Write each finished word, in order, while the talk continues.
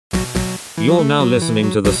You're now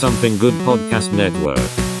listening to the Something Good Podcast Network.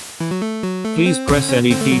 Please press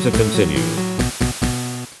any key to continue.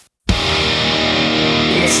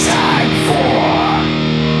 It's time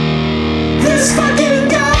for this fucking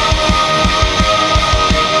guy.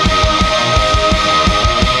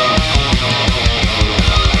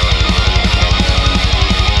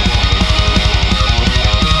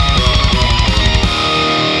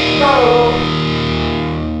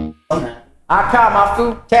 I caught my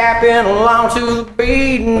foot tapping along to the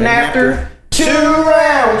beat, and after 2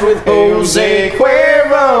 rounds with Jose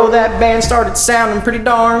Cuervo, that band started sounding pretty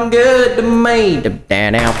darn good to me.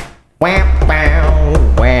 Down out, wham, bow,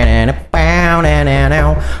 wham, bow,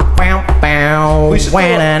 bow, We should do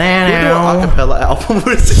an acapella album.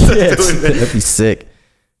 That'd be sick.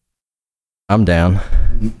 I'm down.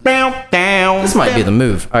 This might be the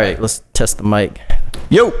move. All right, let's test the mic.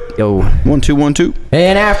 Yo, Yo. 1 2 1 2.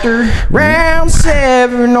 And after round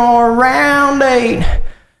 7 or round 8,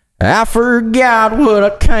 I forgot what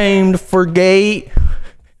I came to forget.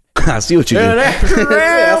 I see what you And did. after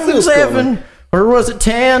round 7, or was it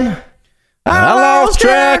 10? I lost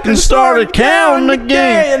track and started counting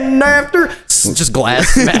again. And after just glass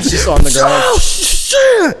smashes on the ground. Oh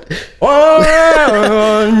shit! Oh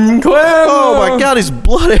Oh my god, he's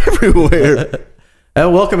blood everywhere.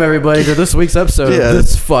 And welcome everybody to this week's episode Yeah. of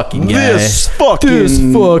This Fucking Guy. This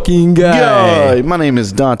fucking guy. My name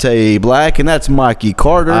is Dante Black, and that's Mikey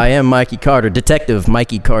Carter. I am Mikey Carter, Detective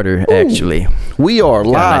Mikey Carter, actually. We are Got a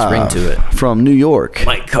live nice ring to it. from New York.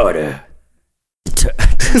 Mike Carter.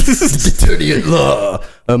 Attorney at law.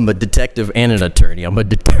 I'm a detective and an attorney. I'm a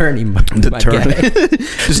attorney.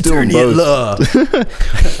 Just doing Attorney at both. law.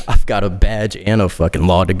 I've got a badge and a fucking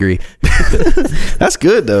law degree. That's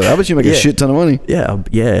good though. I bet you make a shit ton of money. Yeah.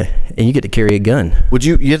 And you get to carry a gun. Would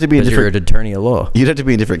you? You have to be in Because you're an different. attorney at law. You'd have to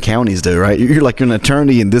be in different counties though, right? You're like an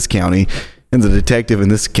attorney in this county and the detective in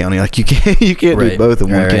this county. Like you can't do both in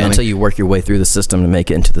one county. Until you work your way through the system to make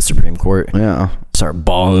it into the Supreme Court. Yeah, Start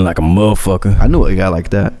balling like a motherfucker. I knew a guy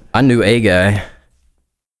like that. I knew a guy.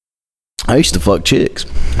 I used to fuck chicks.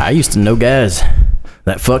 I used to know guys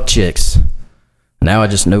that fuck chicks. Now I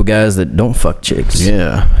just know guys that don't fuck chicks.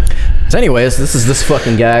 Yeah. So anyways, this is This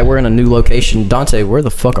Fucking Guy. We're in a new location. Dante, where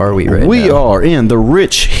the fuck are we right now? We are in the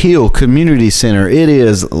Rich Hill Community Center. It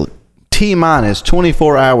is T-minus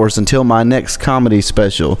 24 hours until my next comedy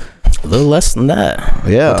special. A little less than that.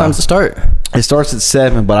 Yeah. What time's it start? It starts at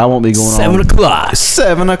 7, but I won't be going 7 on. o'clock.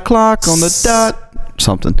 7 o'clock on the dot.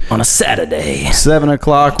 Something. On a Saturday. 7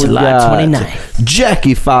 o'clock. We've July got 29th.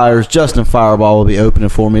 Jackie Fires, Justin Fireball will be opening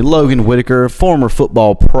for me. Logan Whitaker, former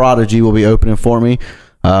football prodigy, will be opening for me.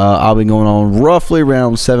 I'll be going on roughly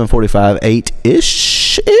around 7:45,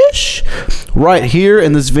 8-ish, right here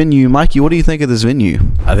in this venue. Mikey, what do you think of this venue?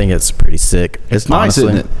 I think it's pretty sick. It's nice, honestly.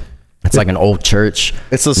 isn't it? It's like an old church.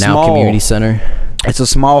 It's a now small community center. It's a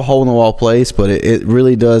small hole-in-the-wall place, but it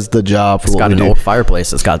really does the job for It's what got we an do. old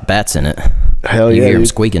fireplace that's got bats in it. Hell You yeah, hear them dude.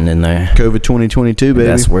 squeaking in there. COVID 2022, baby.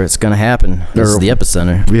 That's where it's going to happen. This is the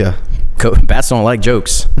epicenter. Yeah. Bats don't like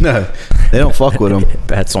jokes. No, they don't fuck with them.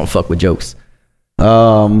 Bats don't fuck with jokes.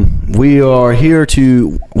 We are here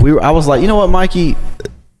to. I was like, you know what, Mikey.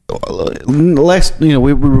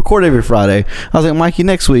 We record every Friday. I was like, Mikey,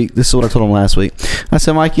 next week. This is what I told him last week. I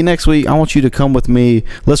said, Mikey, next week I want you to come with me.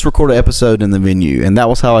 Let's record an episode in the venue, and that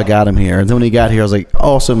was how I got him here. And then when he got here, I was like,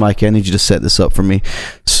 also, Mikey, I need you to set this up for me.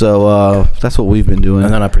 So that's what we've been doing.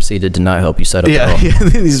 And then I proceeded to not help you set up at Yeah, all.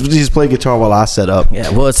 he's playing guitar while I set up. Yeah,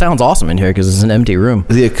 well, it sounds awesome in here because it's an empty room.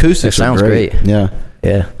 The acoustics It sounds are great. great. Yeah.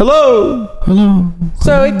 Yeah. Hello.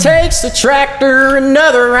 So he takes the tractor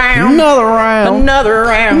another round. Another round. Another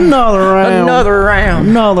round. Another round. Another round.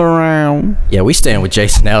 Another round. Yeah, we stand with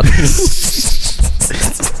Jason out.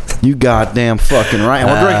 You goddamn fucking right. And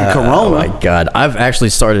we're drinking Corona. Oh my god. I've actually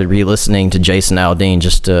started re-listening to Jason Aldean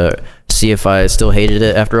just to see if I still hated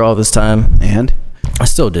it after all this time. And I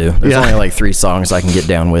still do. There's Yeah. only like 3 songs I can get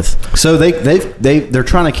down with. so they're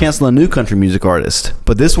trying to cancel a new country music artist,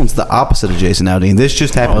 but this one's the opposite of Jason Aldean. This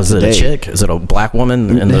just happened Oh, is it today. a chick? Is it a black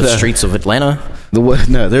woman in the Yeah. streets of Atlanta?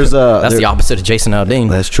 No, there's That's the opposite of Jason Aldean.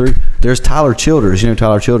 That's true. There's Tyler Childers. You know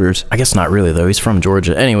Tyler Childers? I guess not really though. He's from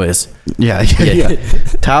Georgia. Anyways, Yeah.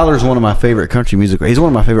 Tyler's one of my favorite country music. He's one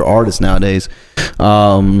of my favorite artists nowadays.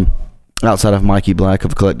 Outside of Mikey Black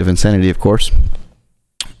of Collective Insanity, of course.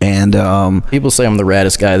 And people say I'm the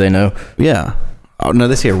raddest guy they know. yeah. Oh, no,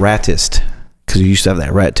 they say a ratist because you used to have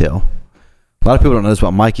that rat tail. A lot of people don't know this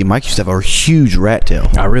about Mikey. Mike used to have a huge rat tail.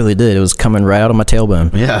 I really did. It was coming right out of my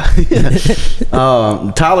tailbone. Yeah.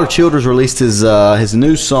 Tyler Childers released his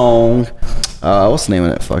new song. What's the name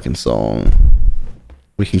of that fucking song?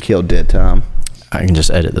 We Can Kill Dead Time. I can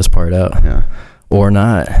just edit this part out. Yeah. Or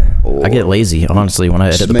not. I get lazy, honestly, when I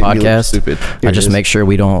edit the make me look podcast. stupid. Here I it just is. make sure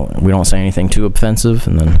we don't say anything too offensive,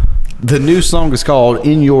 and then The new song is called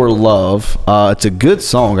 "In Your Love." It's a good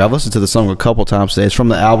song. I've listened to the song a couple times today. It's from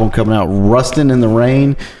the album coming out, "Rustin' in the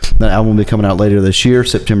Rain." That album will be coming out later this year,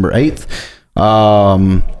 September 8th.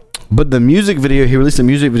 But the music video, he released a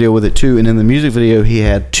music video with it too, and in the music video, he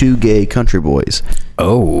had 2 gay country boys.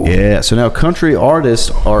 oh Yeah, so now country artists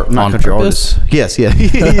are not On country purpose? artists. Yes, yeah.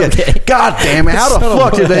 Yeah. Okay. God damn it! How the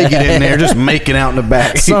fuck did they get in there just making out in the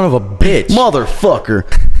back? son of a bitch. Motherfucker.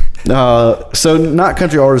 So not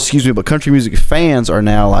country artists, excuse me, but country music fans are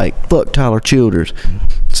now like, fuck Tyler Childers.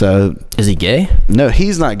 So Is he gay? no,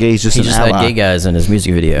 he's not gay. He's just He an just ally. had gay guys in his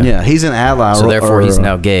music video. Yeah, he's an ally. So therefore, he's or-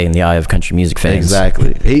 now gay in the eye of country music fans.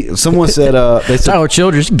 exactly. Someone said they said Tyler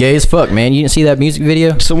Childers, gay as fuck, man. You didn't see that music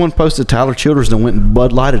video? someone posted Tyler Childers and went and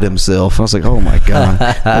Bud Lighted himself. I was like, oh my god,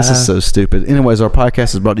 this is so stupid. Anyways, our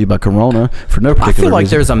podcast is brought to you by Corona for no I particular feel like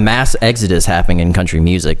reason. there's a mass exodus happening in country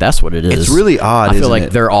music. That's what it is. It's really odd, I feel isn't like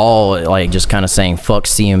it? they're all like just kind of saying fuck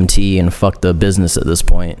CMT and fuck the business at this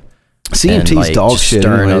point. CMT's And, like, dog just shit.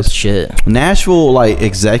 stirring anyways. up shit. Nashville like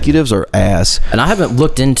executives are ass. And I haven't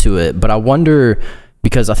looked into it, but I wonder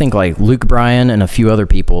because I think like Luke Bryan and a few other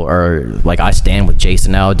people are like, I stand with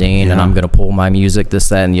Jason Aldean and Yeah. I'm gonna pull my music, this,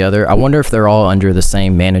 that, and the other. I wonder if they're all under the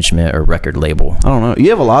same management or record label. I don't know. You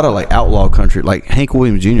have a lot of like outlaw country, like Hank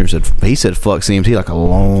Williams Jr. said fuck CMT like a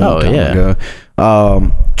long time ago.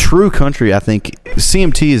 True country, I think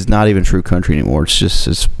CMT is not even true country anymore.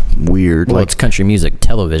 It's weird. Well, like it's country music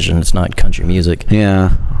television. It's not country music.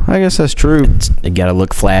 yeah, I guess that's true. You gotta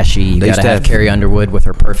look flashy. You They used gotta to have have- Carrie Underwood with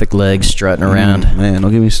her perfect legs strutting around. Man,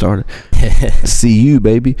 don't get me started. See you,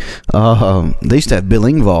 baby. They used to have Bill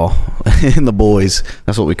Engvall in the boys.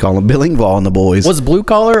 That's what we call him, Bill Engvall and the boys. Was Blue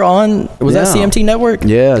Collar on? Was that Yeah. CMT Network?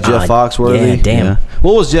 Yeah, Jeff Foxworthy. Yeah, damn.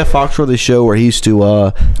 What was Jeff Foxworthy's show where he used to?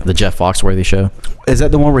 The Jeff Foxworthy Show. Is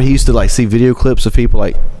that the one where he used to like see video clips of people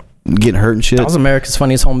like getting hurt and shit? That was America's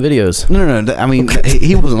Funniest Home Videos. No. I mean,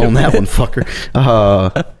 he wasn't on that one, fucker.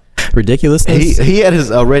 Ridiculousness. He had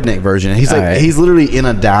his redneck version. He's like Alright. he's literally in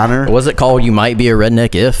a diner. Was it called "You Might Be a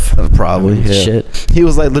Redneck If"? Probably. Yeah. Shit. He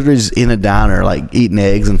was like literally just in a diner, like eating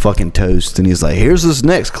eggs and fucking toast, and he's like, "Here's this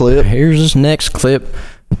next clip." Here's this next clip,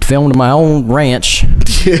 filmed at my own ranch,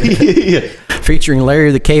 Yeah. featuring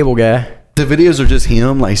Larry the Cable Guy. The videos are just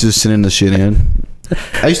him, like he's just sending the shit in.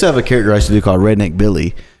 I used to have a character I used to do called Redneck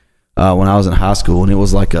Billy when I was in high school, and it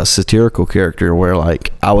was like a satirical character where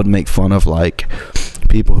like I would make fun of like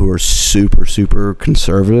people who are super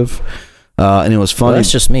conservative, and it was funny. Well,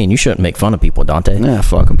 that's just mean. You shouldn't make fun of people, Dante. Yeah,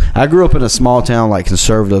 fuck them. I grew up in a small town, like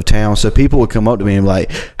conservative town, so people would come up to me and be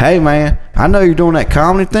like, "Hey, man, I know you're doing that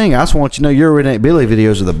comedy thing. I just want you to know your Redneck Billy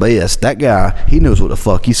videos are the best. That guy, he knows what the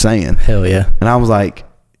fuck he's saying." Hell yeah. And I was like,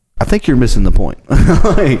 I think you're missing the point.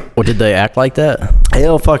 Like, Well, did they act like that?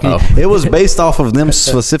 hell fucking, it was based off of them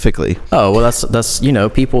specifically. Oh, well, that's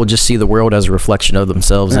people just see the world as a reflection of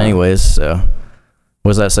themselves, anyways. So,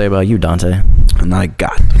 what does that say about you, Dante? And I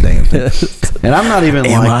got the damn thing. And I'm not even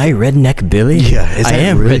Am like, I Redneck Billy? Yeah, is I that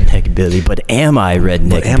am really- Redneck Billy, but am I Redneck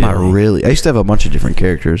but am I Billy? really? I used to have a bunch of different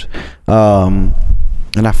characters.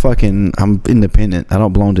 And I'm independent. I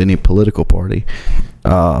don't belong to any political party.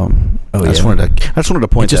 I just wanted to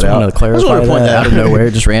point just that out. wanted to clarify that out of nowhere,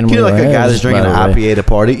 just randomly. You know, like a like, guy "Hey, that's drinking an by the way." IPA at a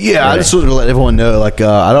party. Yeah, I just wanted to let everyone know, like,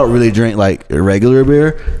 I don't really drink like regular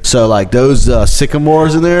beer. So like those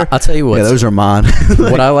Sycamores in there, I'll tell you what. yeah, those are mine.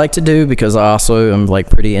 What I like to do, because I also am like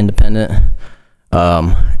pretty independent,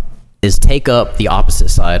 is take up the opposite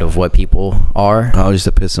side of what people are. Oh, just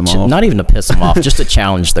to piss them off. Not even to piss them off, just to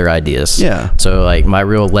challenge their ideas. Yeah. So like my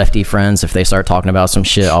real lefty friends, if they start talking about some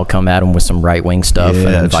shit, I'll come at them with some right wing stuff,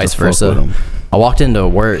 Yeah, and just vice to fuck with versa. 'em. I walked into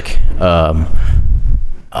work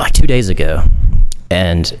like 2 days ago,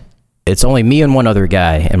 and it's only me and one other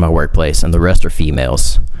guy in my workplace, and the rest are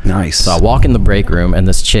females. Nice. So I walk in the break room, and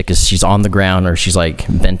this chick she's on the ground, or she's like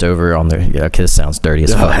bent over on the. Yeah, okay, this sounds dirty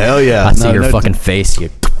as Oh, fuck. hell yeah. I see No, your no, fucking face, you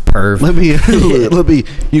perv. let me.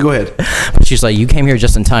 You go ahead. She's like, "You came here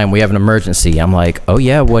just in time. We have an emergency." I'm like, "Oh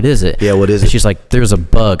yeah, what is it?" Yeah, what is And it? she's like, "There's a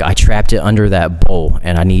bug. I trapped it under that bowl,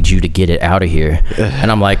 and I need you to get it out of here." And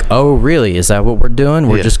I'm like, "Oh really? Is that what we're doing?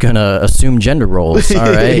 We're Yeah. just gonna assume gender roles, all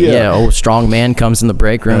right? Yeah. yeah. Oh, strong man comes in the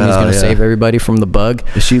break room. He's Oh, gonna yeah. save everybody from the bug."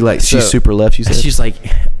 Is she like she's So- super left? You said. She's like,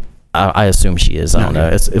 I assume she is. I don't know.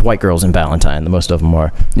 It's white girls in Valentine. The most of them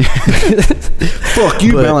are. Fuck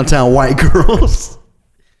you, but- Valentine white girls.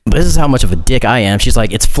 this is how much of a dick I am. She's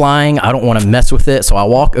like, it's flying. I don't want to mess with it. So I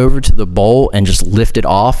walk over to the bowl and just lift it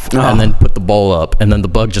off and then put the bowl up. And then the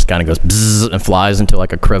bug just kind of goes bzzz and flies into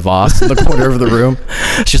like a crevasse in the corner of the room.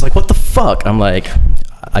 She's like, what the fuck? I'm like,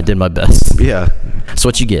 I did my best. Yeah. That's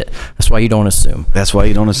what you get. That's why you don't assume. That's why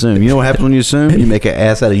you don't assume. You know what happens when you assume? You make an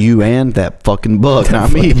ass out of you and that fucking bug,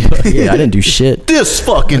 not me. Yeah, I didn't do shit. This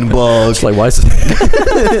fucking bug. It's like, why is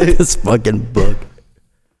this fucking bug?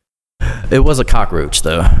 It was a cockroach,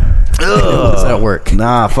 though. Does that work?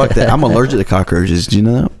 Nah, fuck that. I'm allergic to cockroaches. Do you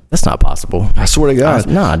know that? That's not possible. I swear to God.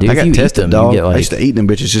 Nah, dude. I if got you tested, eat them, dog. you get like, I used to eat them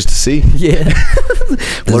bitches just to see. Yeah.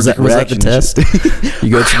 was that the reaction. test? You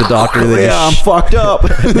go to the doctor. They Yeah, I'm just fucked up.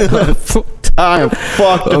 I am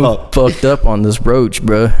fucked up. fucked up on this roach,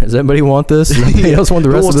 bro. Does anybody want this? Anybody else want the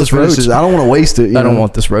Who rest of wants this to finish roach? this? I don't want to waste it. I don't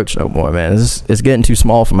want this roach no more, man. It's getting too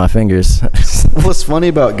small for my fingers. What's funny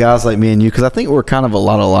about guys like me and you, because I think we're kind of a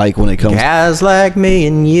lot alike when it comes Guys like me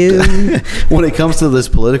and you. when it comes to this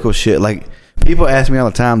political shit. Like, people ask me all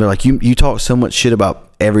the time, they're like, you talk so much shit about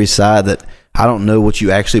every side that I don't know what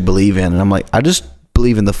you actually believe in. And I'm like, I just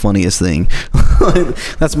believe in the funniest thing.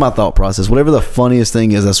 That's my thought process. Whatever the funniest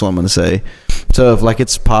thing is, that's what I'm going to say. So if like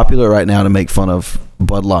it's popular right now to make fun of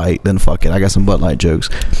Bud Light, then fuck it, I got some Bud Light jokes.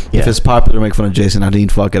 Yeah. If it's popular to make fun of Jason Aldean,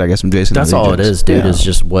 fuck it, I got some Jason That's Aldean all jokes. it is, dude. Yeah. Is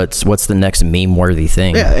just what's the next meme worthy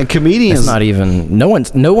thing. Yeah, and comedians, It's not even no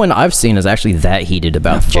one I've seen is actually that heated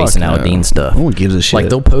about fuck Jason no. Aldean stuff. No one gives a shit. Like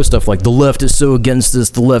they'll post stuff like the left is so against this,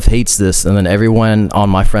 the left hates this, and then everyone on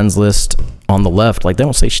my friends list on the left, like they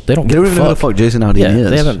don't say they don't they give don't a even know who the fuck. fuck Jason Aldean Yeah, is.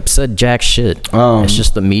 they haven't said jack shit. It's It's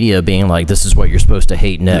just the media being like, this is what you're supposed to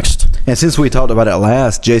hate next. And since we talked about it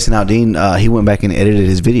last, Jason Aldean, he went back and edited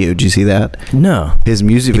his video. Did you see that? No. His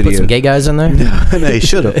music He video. put some gay guys in there? No, he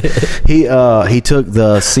should have. He took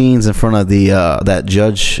the scenes in front of the that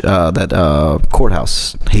judge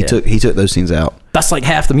courthouse. He took those scenes out. That's like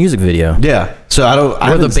half the music video. Yeah. So I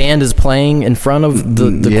Where the band is playing in front of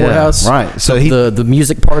the Yeah, courthouse. right. So the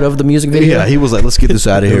music part of the music video. Yeah, he was like, "Let's get this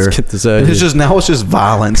out of here. Let's get this out of And it's here. just now it's just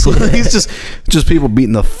violence. It's just people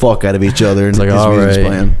beating the fuck out of each other, and like, his all music's right.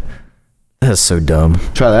 playing. That's so dumb.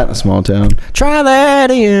 Try that in a small town. Try that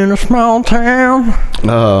in a small town.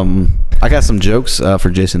 I got some jokes for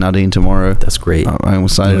Jason Aldean tomorrow. That's great. I'm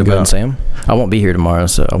excited Go ahead and about. say 'em? I won't be here tomorrow,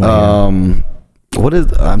 so I won't What is?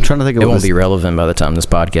 I'm trying to think of. it what won't this- be relevant by the time this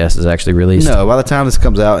podcast is actually released. No, by the time this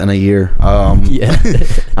comes out in a year. Yeah.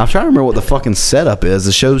 I'm trying to remember what the fucking setup is.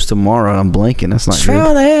 The show's tomorrow, and I'm blanking. That's not Try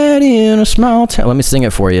good. that in a small town. Let me sing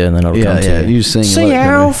it for you, and then it'll come to Yeah, you. you sing. See let it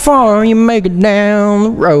how go. far you make it down the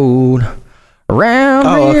road. Around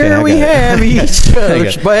Oh, okay, here I we got it. have each I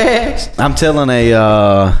other's got backs.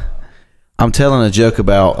 I'm telling a joke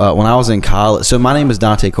about when I was in college. So my name is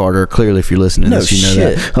Dante Carter. Clearly, if you're listening to No this, you know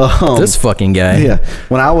shit. that. This fucking guy. Yeah.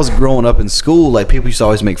 When I was growing up in school, like people used to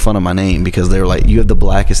always make fun of my name because they were like, "You have the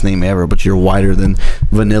blackest name ever, but you're whiter than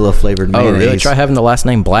vanilla flavored Oh, mayonnaise." really? Try having the last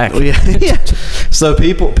name Black. Yeah, yeah. So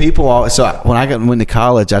people always, so when I went to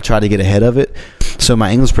college, I tried to get ahead of it. So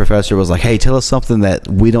my English professor was like, "Hey, tell us something that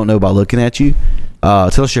we don't know by looking at you.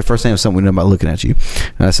 Tell us your first name, something we know by looking at you."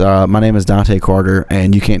 And I said, "My name is Dante Carter,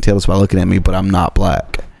 and you can't tell us by looking at me, but I'm not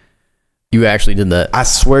black." You actually did that. I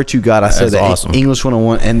swear to God, I said That's that. awesome. English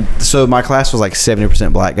 101, and so my class was like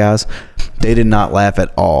 70% black guys. They did not laugh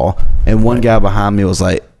at all, and one guy behind me was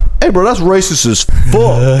like, "Hey, bro, that's racist as fuck."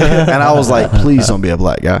 And I was like, "Please don't be a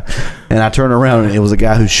black guy." And I turned around, and it was a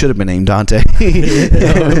guy who should have been named Dante.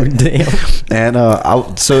 Oh, damn. And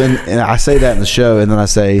I say that in the show, and then I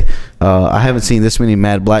say, I haven't seen this many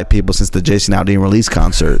mad black people since the Jason Aldean release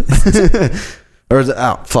concert. Or is it,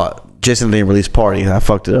 Jason Aldean release party. I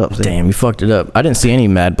fucked it up. See? Damn, you fucked it up. I didn't see any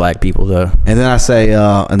mad black people though. And then I say,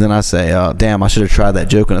 damn, I should have tried that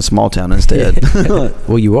joke in a small town instead.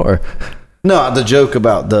 Well, you are. No, the joke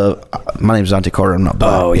about my name's Dante Carter. I'm not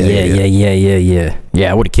black. Oh yeah.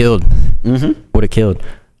 Yeah, I would have killed. Mm-hmm. Would have killed.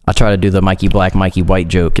 I tried to do the Mikey Black, Mikey White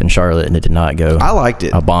joke in Charlotte, and it did not go. I liked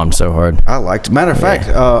it. I bombed so hard. I liked it. Matter of fact,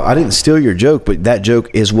 I didn't steal your joke, but that joke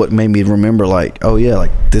is what made me remember, like, oh yeah,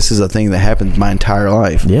 like this is a thing that happened my entire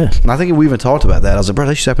life. Yeah. And I think we even talked about that. I was like, bro,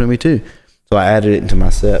 that should happen to me too. So I added it into my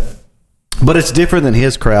set. But it's different than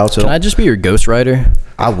his crowd, so Can I just be your ghostwriter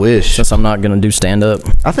I wish. since I'm not gonna do stand up?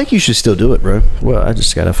 I think you should still do it, bro. Well, I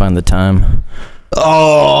just gotta find the time.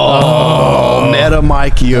 Oh, Meta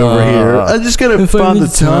Mikey over here. I just gotta find the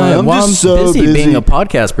time. Well, I'm I'm just so busy being a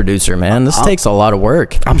podcast producer, man. This takes a lot of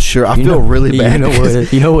work. I'm sure. I You feel know- really bad.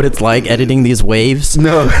 You know what it's like editing these waves?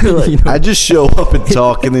 No, You know- I just show up and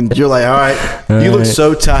talk, and then you're like, "All right, you look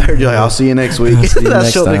so tired." You're like, "I'll see you next week." See you I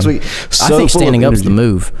next show up next time. week. I So think full of standing up's the energy.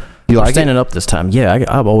 move. You like standing up this time. Yeah,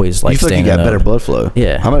 I've always liked you feel like you standing got better up. blood flow.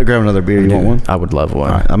 Yeah. I'm gonna grab another beer. You want one? I would love one.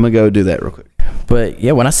 All right, I'm gonna go do that real quick. But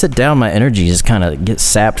yeah, when I sit down, my energy just kind of gets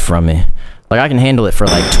sapped from me. Like I can handle it for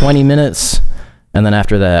like 20 minutes, and then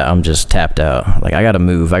after that, I'm just tapped out. Like I gotta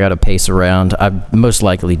move, I gotta pace around. I most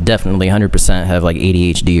likely, definitely, 100% have like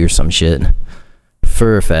ADHD or some shit,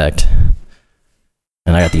 for a fact.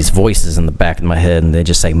 And I got these voices in the back of my head, and they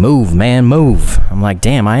just say, "Move, man, move." I'm like,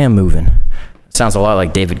 damn, I am moving. It sounds a lot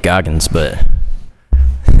like David Goggins, but.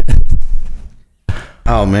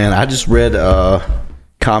 Oh man, I just read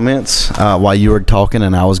comments while you were talking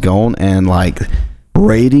and I was gone, and like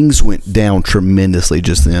ratings went down tremendously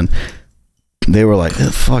just then. They were like,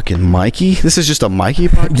 fucking Mikey? This is just a Mikey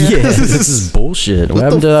podcast? Yeah, this is bullshit. What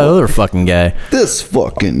happened to that other fucking guy? This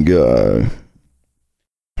fucking guy.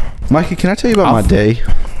 Mikey, can I tell you about my day?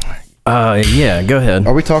 Yeah, go ahead.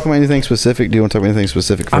 Are we talking about anything specific? Do you want to talk about anything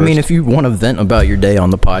specific first? I mean, if you want to vent about your day on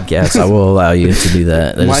the podcast, I will allow you to do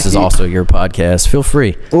that. This is Mikey- also your podcast. Feel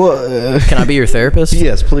free. Well, Can I be your therapist?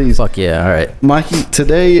 yes, please. Fuck yeah. All right. Mikey,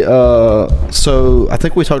 today, so I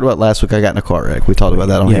think we talked about last week I got in a car wreck. We talked about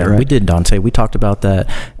that on Yeah, here, right? we did, Dante. We talked about that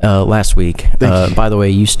last week. By the way,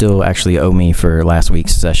 you still actually owe me for last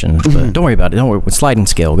week's session. But don't worry about it. Don't worry. Sliding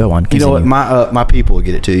scale. Go on. You know what? Continue. My people will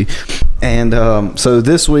get it to you. And so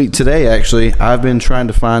this week, today actually, I've been trying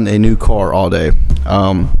to find a new car all day.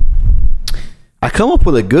 I come up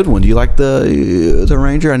with a good one. Do you like the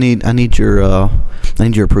Ranger? I need your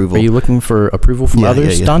approval. Are you looking for approval from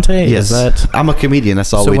others, Dante? Yes. Is that I'm a comedian.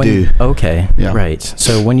 That's all so we when, do. Okay. Yeah. Right.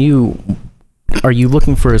 So when are you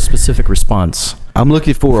looking for a specific response? I'm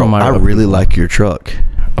looking for. From my I really like your truck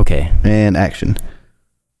Okay. and action.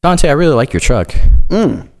 Dante, I really like your truck.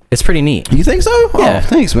 It's pretty neat. You think so? Yeah. Oh,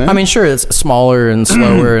 thanks, man. I mean, sure, it's smaller and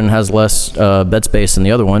slower and has less bed space than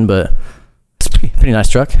the other one, but it's a pretty nice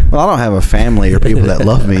truck. well, I don't have a family or people that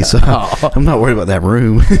love me, so I'm not worried about that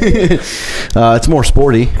room. It's more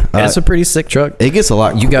sporty. It's a pretty sick truck. It gets a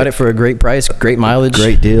lot. You got it for a great price, great mileage.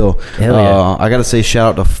 Great deal. Hell yeah. I got to say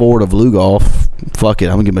shout out to Ford of Lugolf. Fuck it.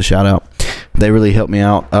 I'm going to give them a shout out. They really helped me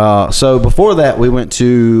out. So before that, we went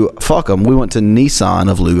to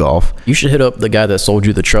Nissan of Lugolf. You should hit up the guy that sold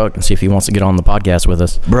you the truck and see if he wants to get on the podcast with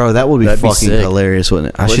us. Bro, that would be That'd be fucking sick. hilarious,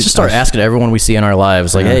 wouldn't it? Let's just start asking everyone we see in our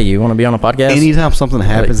lives, like, hey, you want to be on a podcast? Anytime something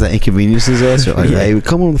happens that inconveniences us, you're like, Yeah. hey,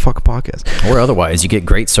 come on the fucking podcast. Or otherwise, you get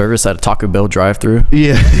great service at a Taco Bell drive-thru.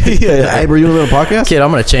 Yeah. Hey, bro, you want to be on a podcast? Kid,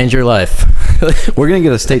 I'm going to change your life. We're going to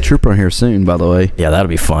get a state trooper on here soon, by the way. Yeah, that'll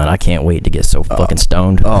be fun. I can't wait to get so fucking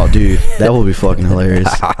stoned. Oh, dude, that will be fucking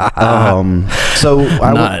hilarious. So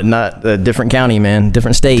I went, Not a different county, man.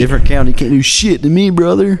 Different state. different county can't do shit to me,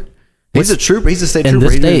 brother. He's a trooper. He's a state in trooper.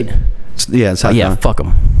 this He state. did- Yeah, it's South Yeah, Carolina. fuck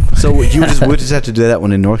them. So we just have to do that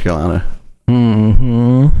one in North Carolina.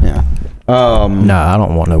 Mm-hmm. Yeah. Nah, I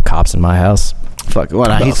don't want no cops in my house. Fuck. Well,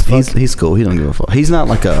 nah, he's cool. He don't give a fuck. He's not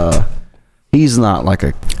like a. He's not like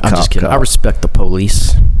a. I'm just kidding. cop. I respect the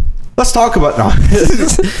police. Let's talk about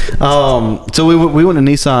no. So we went to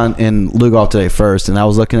Nissan in Lugolf today first, and I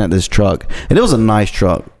was looking at this truck, and it was a nice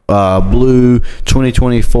truck, blue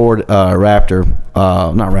 2020 Ford Raptor,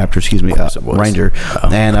 not Raptor, excuse me, it was. Ranger,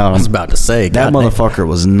 and I was about to say that goddamn. motherfucker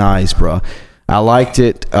was nice, bro. I liked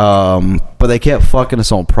it, but they kept fucking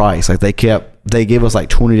us on price. Like they gave us like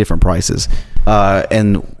 20 different prices,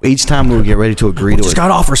 and each time we would get ready to agree to Just it.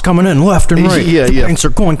 got offers coming in left and right. Yeah, The yeah. banks are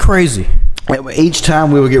going crazy. Each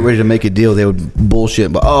time we would get ready to make a deal, they would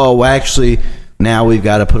bullshit. But well, actually, now we've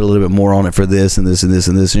got to put a little bit more on it for this and this and this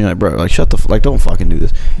and this. And you're like, bro, like shut the don't fucking do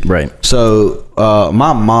this. Right. So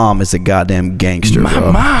my mom is a goddamn gangster.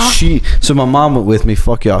 Bro. mom? So my mom went with me.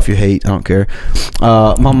 Fuck y'all if you hate. I don't care.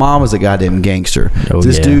 My mom is a goddamn gangster. Oh,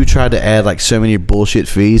 This yeah. dude tried to add like so many bullshit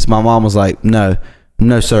fees. My mom was like, no,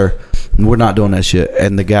 sir, we're not doing that shit.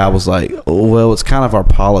 And the guy was like, oh, well, it's kind of our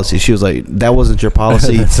policy. She was like, that wasn't your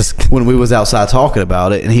policy when we was outside talking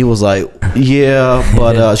about it. And he was like, yeah,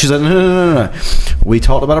 but she's like, no. We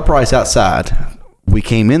talked about a price outside. We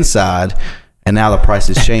came inside. And now the price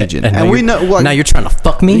is changing, now and we you're- know. Like, now you're trying to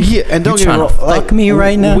fuck me. yeah, and don't you're get me trying wrong, to fuck like, me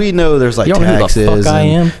right now. We know there's like You don't know who the taxes, fuck I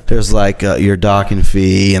and am. there's like your docking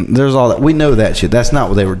fee, and there's all that. We know that shit. That's not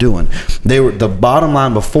what they were doing. They were the bottom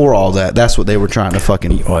line before all that. That's what they were trying to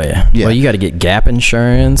fucking. Oh yeah. Yeah. Well, you got to get gap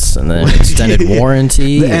insurance and then extended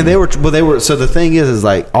warranty. And they were. So the thing is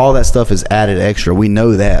like all that stuff is added extra. We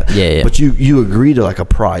know that. Yeah. But you agree to like a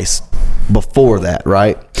price before that,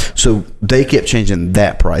 right? So they kept changing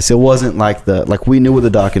that price. It wasn't like we knew what the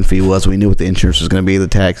docking fee was. We knew what the insurance was going to be, the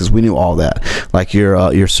taxes. We knew all that. Like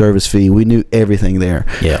your service fee. We knew everything there.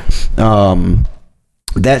 Yeah.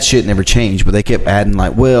 that shit never changed, but they kept adding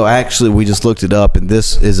like, well, actually, we just looked it up, and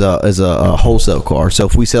this is a wholesale car. So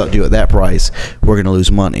if we sell it to you at that price, we're gonna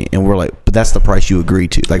lose money. And we're like, but that's the price you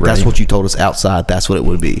agreed to. Like, that's what you told us outside. That's what it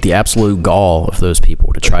would be. The absolute gall of those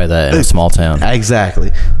people to try that in a small town.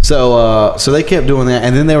 Exactly. So they kept doing that,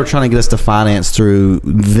 and then they were trying to get us to finance through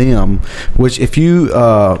them. Which, if you,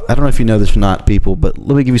 I don't know if you know this or not, people, but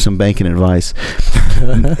let me give you some banking advice.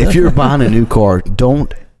 If you're buying a new car,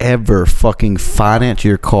 don't ever fucking finance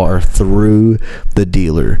your car through the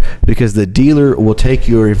dealer, because the dealer will take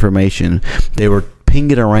your information. They were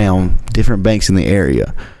pinging around different banks in the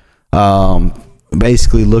area,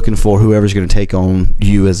 basically looking for whoever's going to take on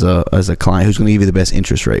you as a client, who's going to give you the best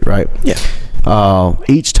interest rate, right? Yeah.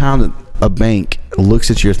 Each time that a bank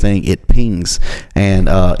looks at your thing, it pings, and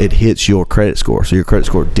it hits your credit score. So your credit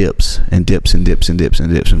score dips and dips and dips and dips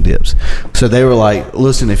and dips and dips. So they were like,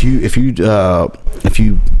 listen, if you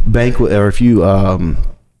bank with, or if you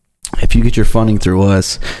get your funding through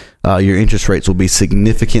us, your interest rates will be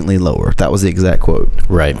significantly lower. That was the exact quote.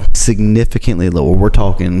 Right. Significantly lower. We're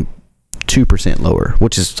talking 2% lower,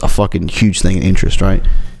 which is a fucking huge thing in interest, right?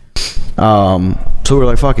 So we're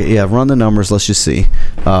like, fuck it, yeah, run the numbers, let's just see.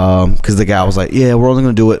 Because the guy was like, yeah, we're only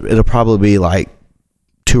gonna do it, it'll probably be like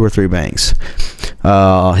 2 or 3 banks.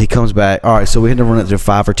 He comes back, all right, so we had to run it through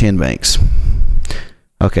 5 or 10 banks.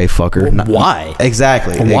 Okay, fucker. Why?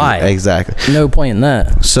 Exactly. Why? Exactly. No point in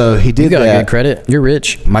that. So he did that. You got good credit. You're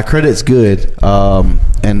rich. My credit's good,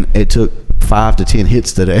 and it took 5 to 10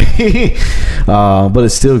 hits today, but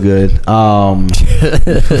it's still good.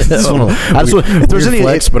 If there's any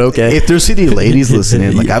flex, but okay. If there's any ladies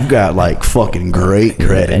listening, like, I've got like fucking great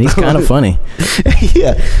credit, and he's kind of funny.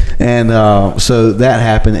 Yeah, and so that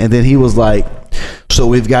happened, and then he was like, so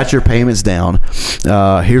we've got your payments down.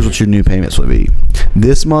 Here's what your new payments will be.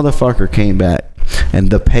 This motherfucker came back, and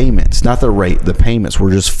the payments, not the rate, the payments were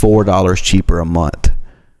just $4 cheaper a month.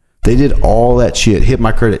 They did all that shit, hit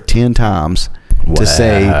my credit 10 times to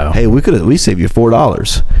say, hey, we saved you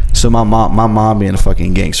 $4. So my mom being a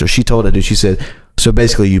fucking gangster, she told that dude, she said, so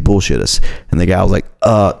basically you bullshit us. And the guy was like,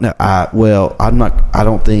 no, I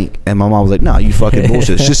don't think. And my mom was like, no, you fucking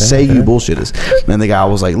bullshit us. Just say you bullshit us. And the guy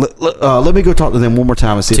was like, let me go talk to them one more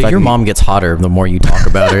time and see if I can. Your mom gets hotter the more you talk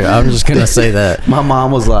about her. I'm just gonna say that. My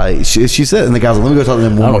mom was like, she said, and the guy was like, let me go talk to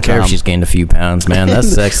them one more time. I don't care if she's gained a few pounds, man.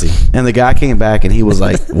 That's sexy. And the guy came back and he was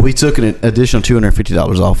like, we took an additional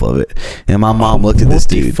 $250 off of it. And my mom looked at this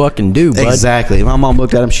dude. What fucking do, bud? Exactly. My mom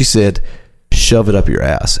looked at him. She said, shove it up your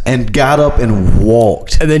ass, and got up and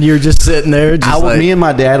walked. And then you're just sitting there. Me and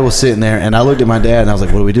my dad was sitting there, and I looked at my dad and I was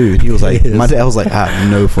like, what do we do? And he was like, my dad was like, I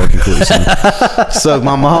have no fucking clue, son. So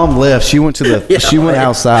my mom left. She went to she went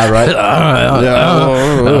outside, right? I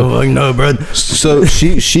don't know, bro. So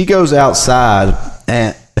she goes outside,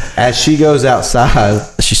 and as she goes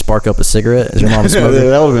outside, does she spark up a cigarette? Is your mom smoking?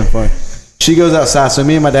 That would have been fun. She goes outside, so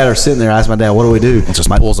me and my dad are sitting there. I asked my dad, what do we do? Just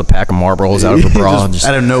pulls a pack of Marlboros out of her bra. just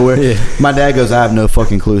out of nowhere. Yeah. My dad goes, I have no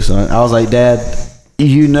fucking clue, son. I was like, Dad,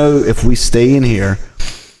 you know, if we stay in here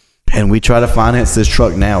and we try to finance this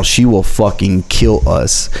truck now, she will fucking kill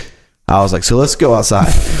us. I was like, so let's go outside.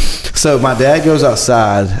 So my dad goes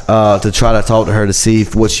outside to try to talk to her to see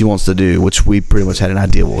what she wants to do, which we pretty much had an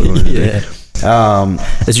idea what we wanted to do.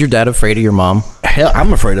 Is your dad afraid of your mom? Hell,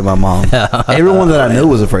 I'm afraid of my mom. Everyone that I know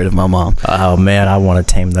was afraid of my mom. Oh man, I want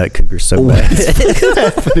to tame that cougar so bad.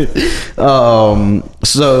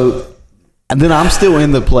 So, and then I'm still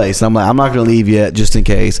in the place. I'm like, I'm not going to leave yet, just in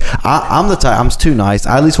case. I'm the type. I'm too nice.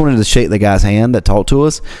 I at least wanted to shake the guy's hand that talked to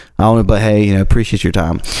us. I wanted, but hey, you know, appreciate your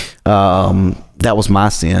time. That was my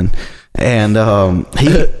sin. And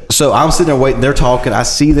so I'm sitting there waiting. They're talking. I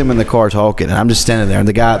see them in the car talking, and I'm just standing there. And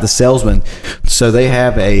the salesman, so they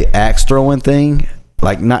have a axe throwing thing,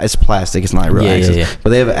 like, not, it's plastic. It's not real axes, yeah. but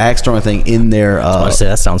they have an axe throwing thing in their. I was say,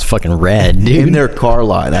 that sounds fucking rad, dude. In their car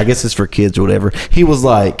lot. I guess it's for kids or whatever. He was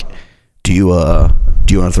like, "Do you want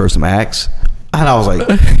to throw some axe?" And I was like,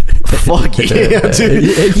 fuck yeah,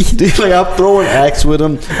 dude. Like, I'm throwing axe with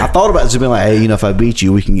him. I thought about just being like, hey, you know, if I beat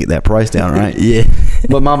you, we can get that price down, right? Yeah.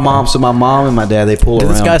 But my mom and my dad, they pull around.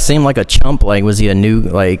 Did this guy seem like a chump? Like, was he a new,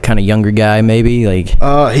 like, kind of younger guy, maybe? Like,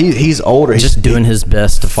 he's older. Just doing his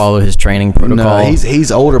best to follow his training protocol. No, he's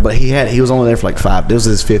older, but he was only there for like 5. This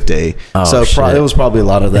was his 5th day. Oh, so there was probably a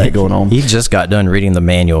lot of that going on. He just got done reading the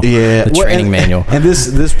manual. Yeah. The training manual. And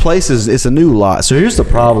this place it's a new lot. So here's the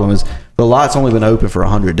problem is, The lot's only been open for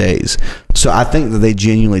 100 days. So I think that they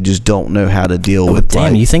genuinely just don't know how to deal with.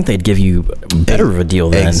 Damn, you think they'd give you better of a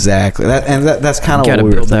deal then? Exactly. That's kind of what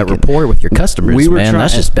we were thinking. You got to build that rapport with your customers, man.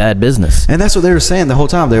 That's just bad business. And that's what they were saying the whole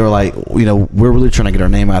time. They were like, we're really trying to get our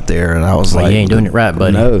name out there. And I was like, you ain't doing it right,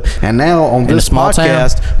 buddy. No. And now on this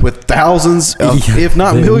podcast with thousands, if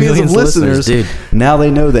not millions of listeners, dude, now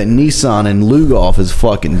they know that Nissan and Lugoff is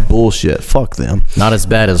fucking bullshit. Fuck them. Not as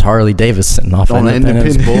bad as Harley Davidson off on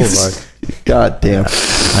Independence Boulevard. God damn.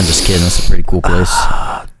 I'm just kidding. It's a pretty cool place.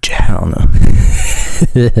 I don't know.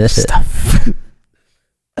 Stuff.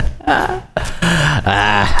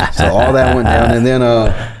 So all that went down, and then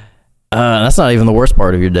that's not even the worst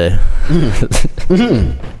part of your day.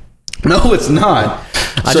 No, it's not.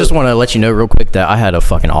 I just want to let you know real quick that I had a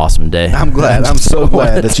fucking awesome day. I'm glad. I'm so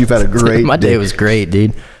glad that you've had a great My day was great,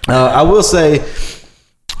 dude. I will say,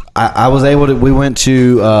 I was able to. We went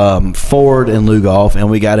to Ford and Lugoff, and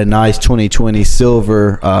we got a nice 2020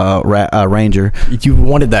 silver Ranger. You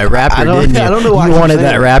wanted that Raptor, didn't you? I don't know why you wanted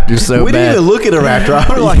that Raptor so we bad. didn't even look at a Raptor. I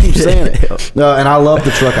don't know why I keep saying it. No, and I love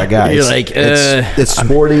the truck I got. You're like, it's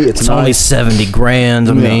sporty. It's only nice. $70,000.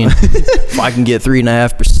 I mean, if I can get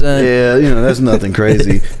 3.5%. Yeah, that's nothing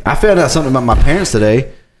crazy. I found out something about my parents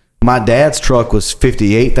today. My dad's truck was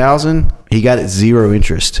 $58,000. He got it 0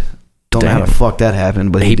 interest. Don't know how the fuck that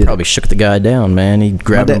happened, but he did. Probably shook the guy down, man. He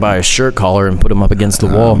grabbed him by his shirt collar and put him up against the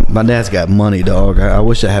wall. My dad's got money, dog. I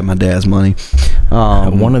wish I had my dad's money.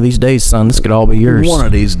 One of these days, son, this could all be yours. One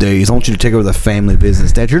of these days. I want you to take over the family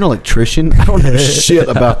business. Dad, you're an electrician? I don't know shit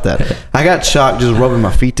about that. I got shocked just rubbing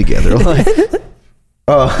my feet together. But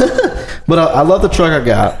I love the truck I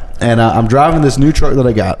got, and I'm driving this new truck that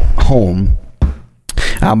I got home.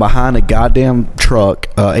 I'm behind a goddamn truck,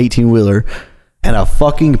 18-wheeler, and a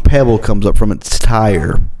fucking pebble comes up from its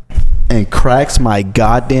tire and cracks my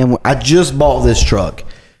goddamn... I just bought this truck, and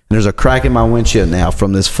there's a crack in my windshield now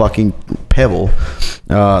from this fucking pebble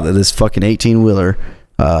that this fucking 18-wheeler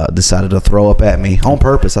decided to throw up at me on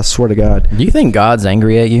purpose. I swear to God. Do you think God's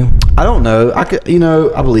angry at you? I don't know.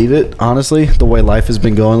 I believe it, honestly, the way life has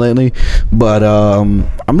been going lately. But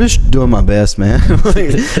I'm just doing my best, man.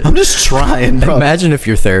 I'm just trying, bro. Imagine if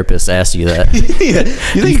your therapist asked you that. Yeah.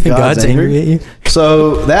 You think God's angry at you?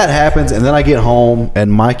 So that happens, and then I get home,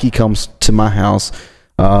 and Mikey comes to my house.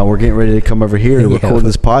 We're getting ready to come over here to record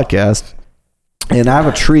this podcast. And I have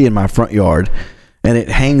a tree in my front yard, and it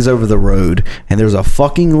hangs over the road, and there's a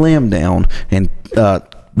fucking limb down, and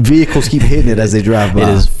vehicles keep hitting it as they drive by. It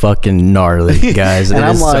is fucking gnarly, guys. It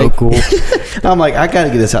is so cool. I'm like, I gotta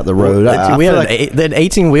get this out the road. We had that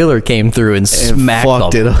 18-wheeler came through and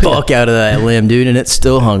smacked the fuck out of that limb, dude, and it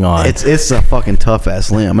still hung on. It's a fucking tough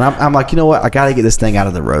ass limb, and I'm like, you know what? I gotta get this thing out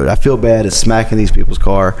of the road. I feel bad. It's smacking these people's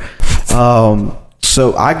car.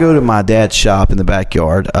 So I go to my dad's shop in the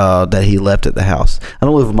backyard that he left at the house. I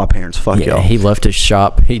don't live with my parents. Fuck y'all. He left his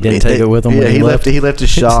shop. He didn't take it with him. Yeah, he left his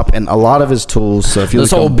shop and a lot of his tools. So if you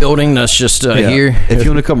this whole building that's just here. If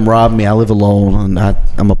you want to come rob me, I live alone, and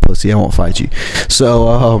I'm a pussy. I won't fight you.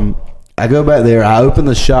 So I go back there. I open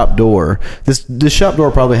the shop door. This shop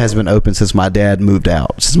door probably hasn't been open since my dad moved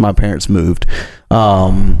out. Since my parents moved.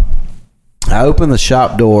 I open the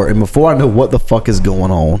shop door, and before I know what the fuck is going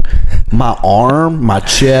on, my arm, my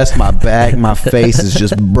chest, my back, my face is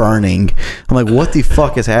just burning. I'm like, what the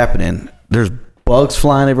fuck is happening? There's bugs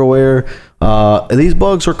flying everywhere. These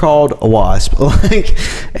bugs are called a wasp.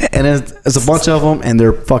 And it's a bunch of them, and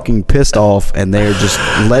they're fucking pissed off, and they're just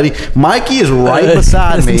letting... Mikey is right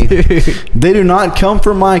beside me. They do not come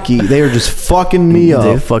for Mikey. They are just fucking me up.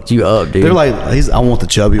 They fucked you up, dude. They're like, I want the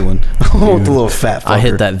chubby one. I want the little fat fucker. I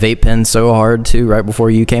hit that vape pen so hard, too, right before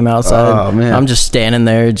you came outside. Oh, man. I'm just standing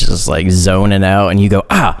there, just like zoning out, and you go,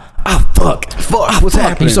 fuck, what's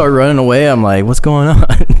happening? You start running away. I'm like, what's going on?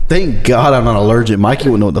 Thank God I'm not allergic. Mikey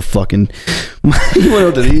wouldn't know what the fucking... He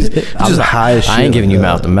wouldn't know what these... just high as shit. I ain't giving you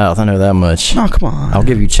mouth to mouth. I know that much. Oh, come on. I'll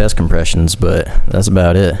give you chest compressions, but that's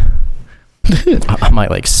about it. I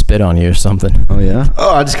might like spit on you or something. Oh, yeah?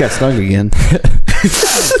 Oh, I just got stung again.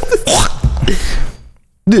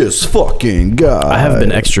 This fucking guy. I have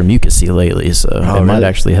been extra mucusy lately, so it might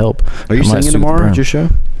actually help. Are you singing tomorrow at your show?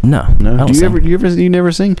 No. Do you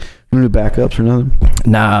never sing? You don't do backups or nothing?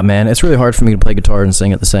 Nah, man. It's really hard for me to play guitar and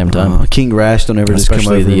sing at the same time. King Rash don't ever just come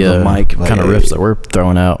over the mic. Kind of riffs that we're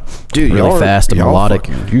throwing out. Dude, really fast and melodic.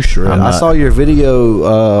 You shred. I saw your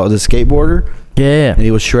video, the skateboarder. Yeah. And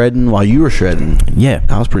he was shredding while you were shredding. Yeah.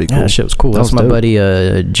 That was pretty cool. Yeah, that shit was cool. That's my buddy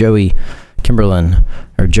Joey Kimberlin,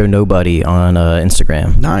 or Joe Nobody on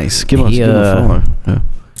Instagram. Nice. Give him a follow. Yeah.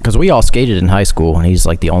 Because we all skated in high school, and he's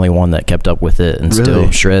like the only one that kept up with it and still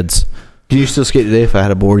shreds. Can you still skate today? If I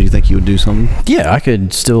had a board, you think you would do something? Yeah, I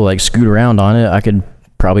could still like scoot around on it. I could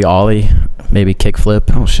probably ollie, maybe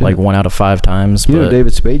kickflip, like 1 out of 5 times. You know, but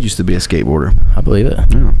David Spade used to be a skateboarder. I believe it.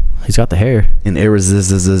 Yeah. He's got the hair. In Arizona.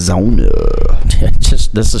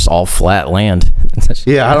 This is all flat land.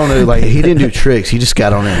 Yeah, I don't know. Like, he didn't do tricks. He just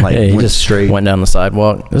got on it and like he went just straight. went down the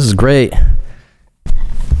sidewalk. This is great.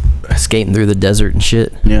 Skating through the desert and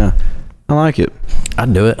shit. Yeah, I like it.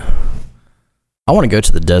 I'd do it. I want to go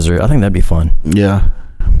to the desert. I think that'd be fun. Yeah,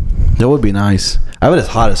 that would be nice. I bet it's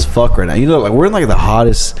hot as fuck right now. You know, like we're in like the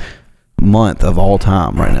hottest month of all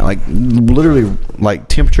time right now. Like literally, like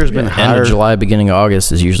temperature's been higher. End of July, beginning of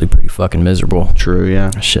August is usually pretty fucking miserable. True. Yeah.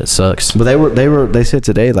 Shit sucks. But they said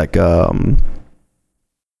today like they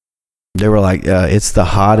were like it's the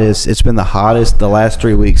hottest. It's been the hottest the last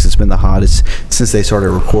 3 weeks. It's been the hottest since they started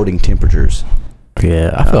recording temperatures.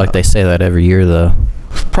 Yeah, I feel like they say that every year though.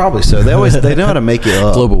 Probably so. They know how to make it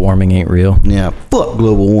up. Global warming ain't real. Yeah, fuck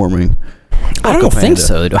global warming. I don't think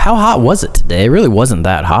so. How hot was it today? It really wasn't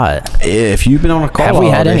that hot. If you've been on a call, have we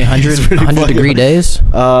had any 100 degree days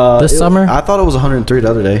this summer? I thought it was 103 the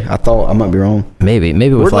other day. I thought I might be wrong. Maybe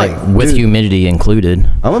with with humidity included.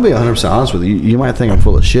 I'm gonna be 100% honest with you. You might think I'm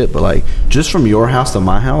full of shit, but like just from your house to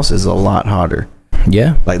my house is a lot hotter.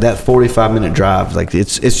 Yeah, like that 45-minute drive. Like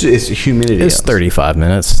it's humidity. It's 35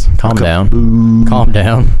 minutes. Calm down. Boom. Calm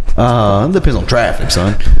down. It depends on traffic,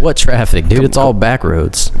 son. What traffic, dude? It's all back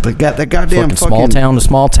roads. That goddamn fucking small town to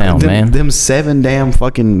small town, man. Them 7 damn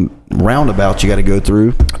fucking roundabouts you got to go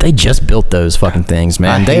through. They just built those fucking things,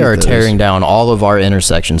 man. They are tearing down all of our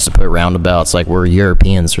intersections to put roundabouts like we're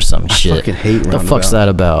Europeans or some shit. I fucking hate roundabouts. The fuck's that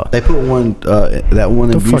about? They put one, that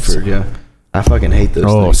one in Buford, yeah. I fucking hate those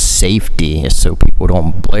things. Oh, safety, so people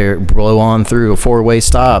don't blow on through a 4-way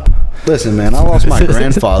stop. Listen, man, I lost my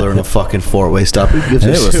grandfather in a fucking 4-way stop. Who gives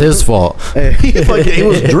a shit? It was his fault. He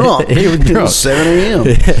was drunk. He was drunk. It was 7 a.m.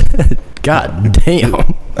 God damn.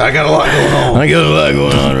 I got a lot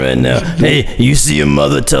going on. Right now. Hey, you see your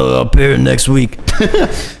mother, tell her up here next week.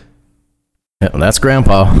 Yeah, that's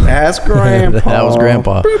Grandpa. That's Grandpa. That was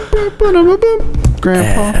Grandpa.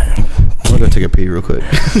 Grandpa. I'm gonna go take a pee real quick.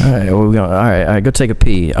 All right, go take a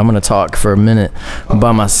pee. I'm gonna talk for a minute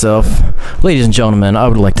by myself. Ladies and gentlemen, I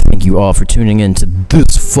would like to thank you all for tuning in to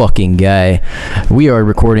this fucking guy. We are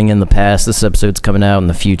recording in the past. This episode's coming out in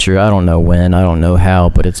the future. I don't know when, I don't know how,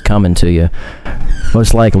 but it's coming to you.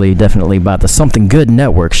 Most likely, definitely by the Something Good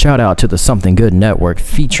Network. Shout out to the Something Good Network,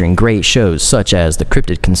 featuring great shows such as The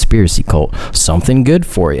Cryptid Conspiracy Cult, Something Good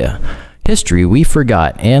For You, History We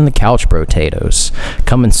Forgot, and the Couch Potatoes.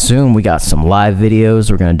 Coming soon, we got some live videos.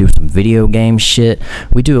 We're going to do some video game shit.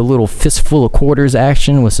 We do a little Fistful of Quarters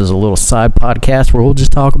action, which is a little side podcast where we'll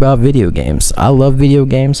just talk about video games. I love video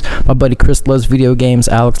games. My buddy Chris loves video games.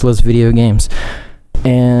 Alex loves video games.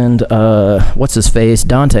 And what's his face?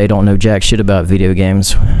 Dante don't know jack shit about video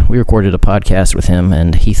games. We recorded a podcast with him,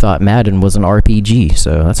 and he thought Madden was an RPG,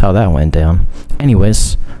 so that's how that went down.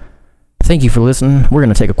 Anyways, thank you for listening. We're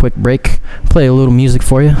going to take a quick break, play a little music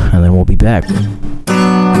for you, and then we'll be back. Going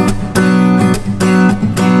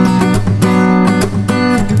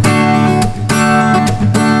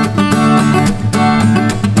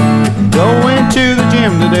to the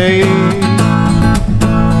gym today.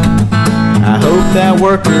 I hope that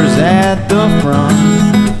worker's at the front.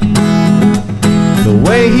 The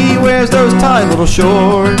way he wears those tight little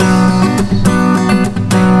shorts,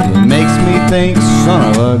 it makes me think, son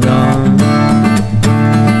of a gun.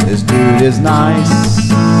 This dude is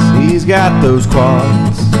nice, he's got those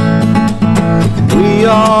quads. We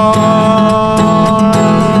are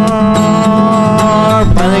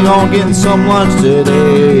planning on getting some lunch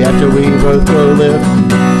today after we both go lift.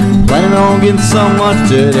 Planning on getting some lunch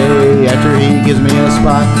today after he gives me a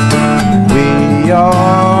spot. We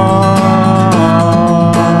are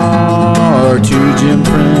 2 gym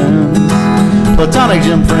friends, platonic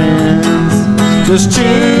gym friends, just 2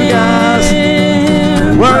 guys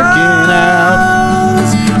working out,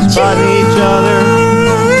 spotting each other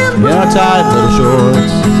in our tight little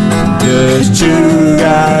shorts. Just 2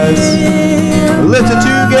 guys lifting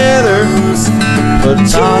together,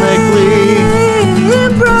 platonically,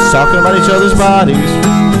 talking about each other's bodies.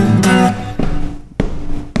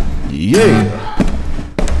 Yeah.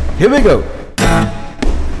 Here we go.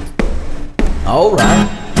 Alright.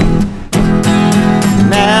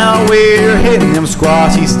 Now we're hitting them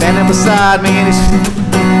squats. He's standing beside me and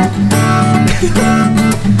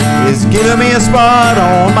he's giving me a spot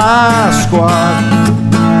on my squat.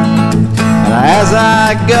 And as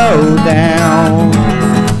I go down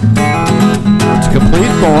to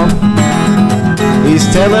complete form, He's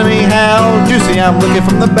telling me how juicy I'm looking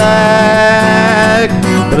from the back.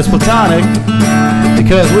 But it's platonic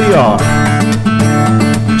because we are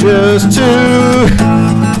just two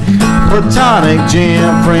platonic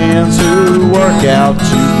gym friends who work out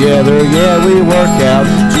together. Yeah, we work out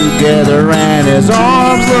together. And his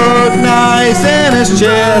arms look nice, and his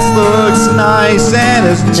chest looks nice, and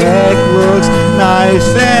his neck looks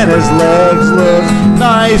nice, and his legs look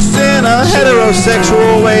nice in a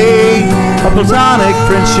heterosexual way, a platonic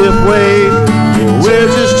friendship way. We're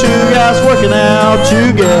just two guys working out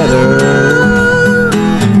together.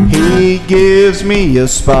 He gives me a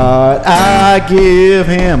spot, I give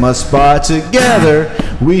him a spot. Together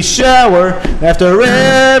we shower after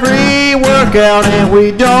every workout, and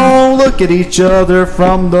we don't look at each other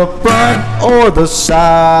from the front or the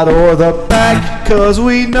side or the back, 'cause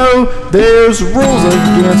we know there's rules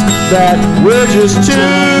against that. We're just two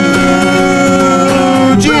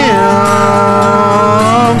gym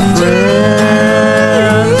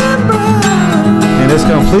friends, and it's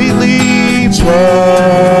completely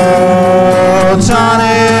platonic,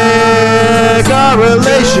 our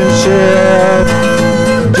relationship.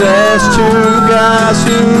 Just two guys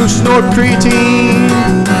who snort creatine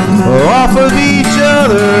off of each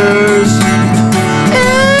other's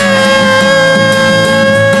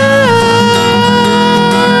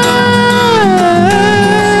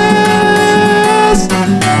ass.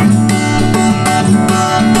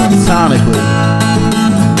 Platonically,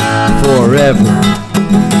 forever.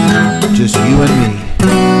 Just you and me.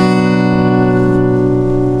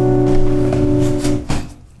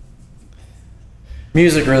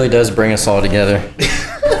 Music really does bring us all together.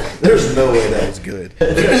 There's no way that was good. I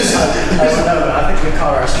think we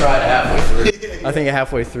caught our stride halfway through. I think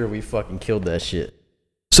halfway through we fucking killed that shit.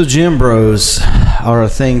 So gym bros are a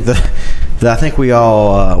thing that I think we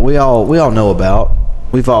all know about.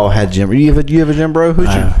 We've all had gym. You have a gym bro?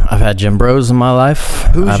 Who's your? I've had gym bros in my life.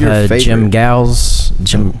 Who's your had favorite? Gym gals.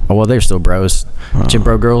 Well, they're still bros. Gym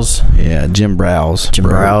bro girls. Yeah, gym brows. Gym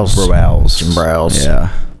brows. Brows. Gym brows. Yeah.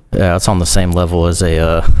 Yeah, it's on the same level as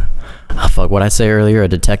a what'd I say earlier? A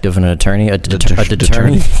detective and an attorney. A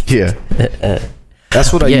attorney. Yeah.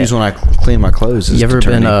 That's what I use when I clean my clothes. You ever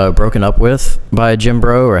been broken up with by a gym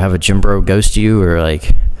bro, or have a gym bro ghost you, or like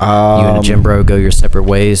you and a gym bro go your separate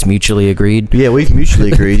ways, mutually agreed? Yeah, we've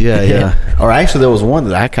mutually agreed. Yeah. Or actually, there was one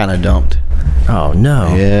that I kind of dumped. Oh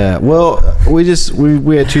no. Yeah. Well, we had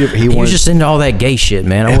two. He was just into all that gay shit,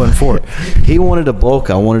 man. I wasn't for it. He wanted a bulk.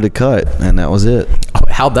 I wanted a cut, and that was it.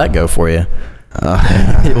 How'd that go for you?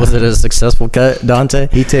 Was it a successful cut, Dante?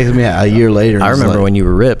 He texted me a year later. I remember when you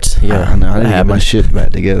were ripped. Yeah, I didn't get my shit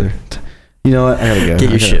back together. You know what? I gotta go. Get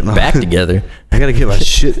your shit back together. I gotta get my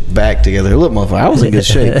shit back together. Look, motherfucker, I was in good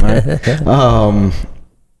shape, man.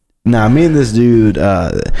 Nah, me and this dude,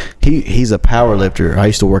 he's a power lifter. I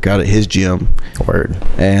used to work out at his gym. Word.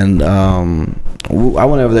 And I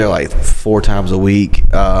went over there like 4 times a week,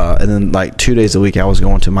 and then like 2 days a week I was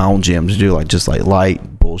going to my own gym to do like just like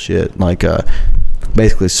light bullshit, like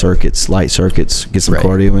basically light circuits, get some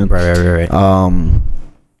cardio in. Right.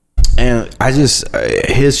 And I just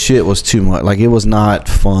his shit was too much. Like, it was not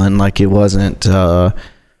fun. Like, it wasn't.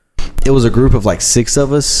 It was a group of like 6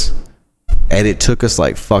 of us, and it took us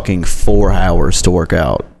like fucking 4 hours to work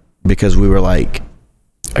out because we were like.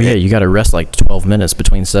 Oh yeah, you got to rest like 12 minutes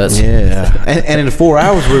between sets. Yeah, and in 4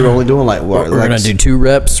 hours we were only doing like what? We're gonna do 2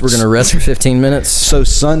 reps. We're gonna rest for 15 minutes. So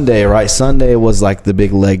Sunday was like the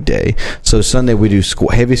big leg day. So Sunday we do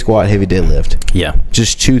heavy squat, heavy deadlift. Yeah,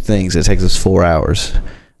 just 2 things. It takes us 4 hours.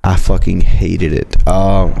 I fucking hated it.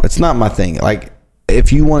 It's not my thing. Like,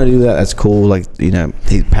 if you want to do that, that's cool. Like, you know,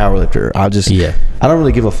 he's a power lifter. I don't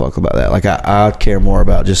really give a fuck about that. Like, I care more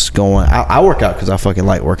about just going. I work out because I fucking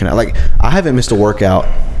like working out. Like, I haven't missed a workout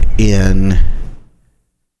in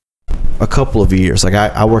a couple of years. Like,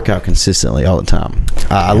 I work out consistently all the time.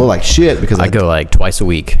 I look like shit because I go like twice a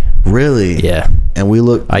week. Really? Yeah. And we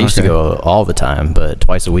look. I used to go all the time, but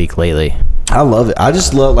twice a week lately. I love it. I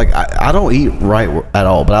just love, like, I don't eat right at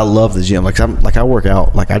all, but I love the gym. Like, I work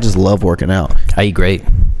out. Like, I just love working out. I eat great.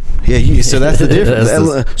 Yeah, so that's the difference.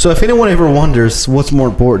 So if anyone ever wonders what's more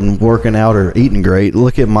important, working out or eating great,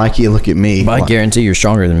 look at Mikey and look at me. But I guarantee you're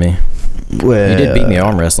stronger than me. Well, you did beat me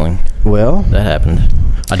arm wrestling. Well, that happened.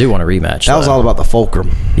 I do want a rematch. That was all about the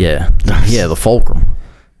fulcrum. Yeah, the fulcrum.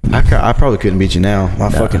 I probably couldn't beat you now.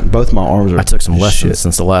 Both my arms are. I took some lessons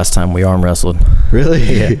since the last time we arm wrestled. Really?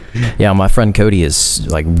 Yeah. My friend Cody is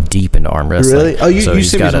like deep into arm wrestling. Really? Oh, you sent me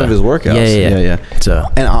some of his workouts. Yeah. So,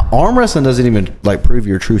 and arm wrestling doesn't even like prove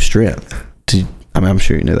your true strength. I mean, I'm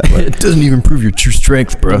sure you knew that. But It doesn't even prove your true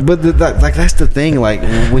strength, bro. But like that's the thing. Like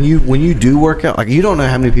when you do work out, like you don't know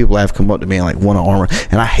how many people have come up to me and like want to arm wrestle,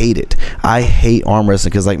 and I hate it. I hate arm wrestling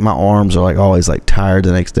because like my arms are like always like tired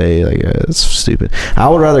the next day. Like it's stupid. I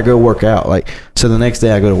would rather go work out. Like so the next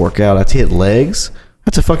day I go to work out. I have to hit legs. I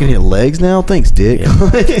have to fucking hit legs now. Thanks, Dick.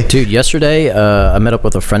 Yeah. Dude, yesterday I met up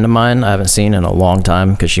with a friend of mine I haven't seen in a long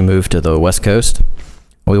time because she moved to the West Coast.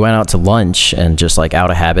 We went out to lunch and just like out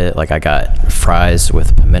of habit, like I got fries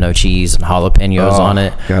with pimento cheese and jalapenos on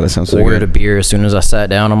it. God, that sounds so Ordered good. a beer as soon as I sat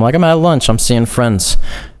down. I'm like, I'm at lunch. I'm seeing friends.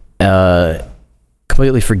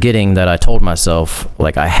 Completely forgetting that I told myself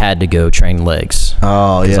like I had to go train legs.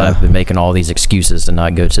 Oh Because yeah, I've been making all these excuses to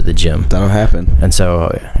not go to the gym. that'll happen. And so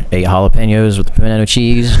I ate jalapenos with pimento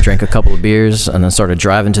cheese, drank a couple of beers, and then started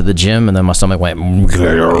driving to the gym. And then my stomach went, and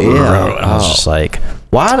I was just like,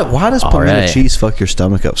 Why does pimento right. cheese fuck your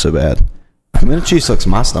stomach up so bad? Pimento cheese fucks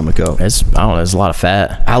my stomach up. I don't know, there's a lot of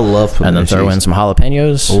fat. I love pimento And then throw cheese. in some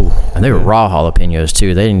jalapenos. Ooh, And they were raw jalapenos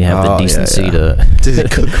too. They didn't have the Oh, yeah, decency yeah. to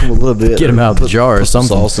Just cook them a little bit. get them out of the Put- jar or put some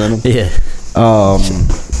something. Sauce in them. Yeah.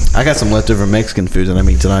 I got some leftover Mexican food that I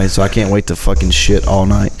eat tonight, so I can't wait to fucking shit all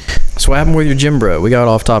night. So what happened with your gym bro? We got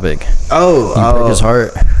off topic. Oh, Broke his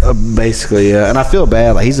heart. Basically, yeah. And I feel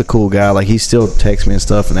bad. Like he's a cool guy. Like he still texts me and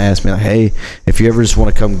stuff and asks me like, "Hey, if you ever just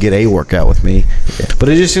want to come get a workout with me." But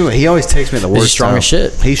it just seems like he always texts me at the Is worst he strong time. as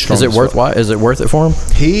shit? He's strong. Is it as fuck. worthwhile? Is it worth it for him?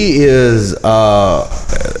 He is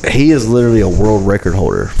literally a world record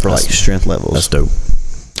holder for like strength levels. That's dope.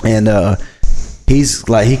 And he's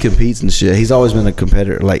like he competes and shit. He's always been a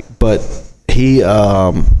competitor. Like, but he's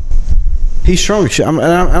strong as shit. I'm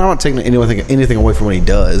not taking anything away from what he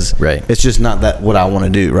does. Right. It's just not that what I want to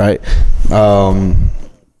do. Right.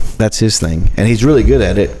 That's his thing, and he's really good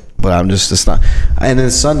at it. But I'm just it's not. And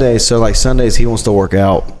then Sundays, so like Sundays, he wants to work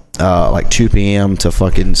out like 2 p.m. to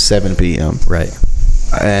fucking 7 p.m. Right.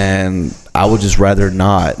 And I would just rather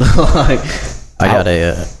not. Like, I got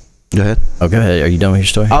a. Go ahead. Oh, go ahead. Are you done with your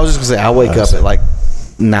story? I was just gonna say I wake up at like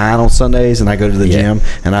 9 on Sundays and I go to the gym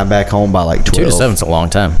and I'm back home by like 12. 2 to 7 is a long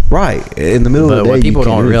time. Right in the middle of But the day. what people you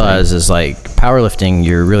can't don't do anything. realize is like powerlifting,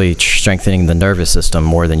 you're really strengthening the nervous system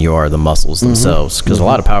more than you are the muscles themselves. Because a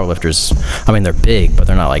lot of powerlifters, I mean, they're big, but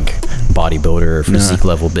they're not like bodybuilder or physique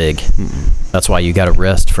level big. That's why you got to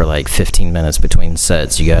rest for like 15 minutes between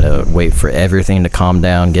sets. You got to wait for everything to calm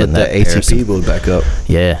down, get in But that the ATP build back up.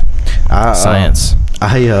 Yeah, science,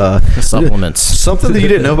 Something supplements. that you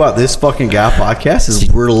didn't know about this fucking guy podcast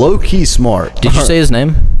is we're low key smart. Did you say his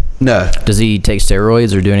name? No? Does he take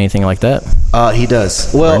steroids or do anything like that? He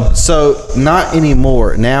does. Well, so not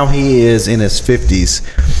anymore. Now he is in his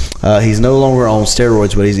 50s. He's no longer on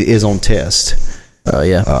steroids, but he is on test.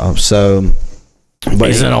 Yeah. But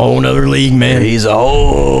He's in a whole nother league, man. he's a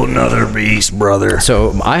whole nother beast, brother.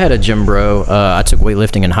 So I had a gym bro. I took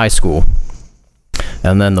weightlifting in high school,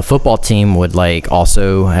 and then the football team would like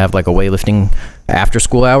also have like a weightlifting after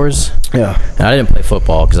school hours. Yeah. And I didn't play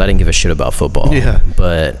football because I didn't give a shit about football. Yeah.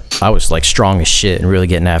 But I was like strong as shit and really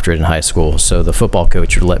getting after it in high school. So the football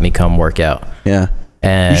coach would let me come work out. Yeah.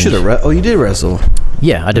 And You should have. You did wrestle.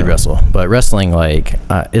 Yeah, I did wrestle, but wrestling, like,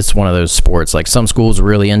 it's one of those sports. Like, some schools are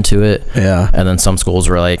really into it, Yeah. and then some schools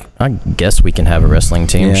were like, I guess we can have a wrestling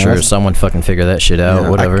team. Yeah, Sure, that's- someone fucking figure that shit out. Yeah,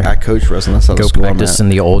 Whatever. I coach wrestling. That's how Go the school I'm practice at. in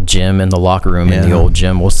the old gym, in the locker room, in the Yeah. old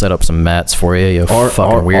gym. We'll set up some mats for you, you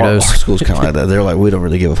fucking weirdos. Our school's kind of like that. They're like, we don't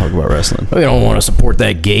really give a fuck about wrestling. We don't want to support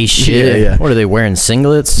that gay shit. Yeah. What are they wearing,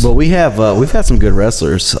 singlets? But we've had some good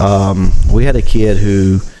wrestlers. We had a kid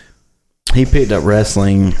who he picked up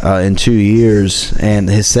wrestling in 2 years, and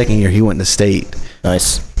his second year he went to state.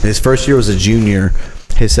 Nice. His first year was a junior.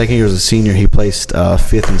 His second year was a senior. He placed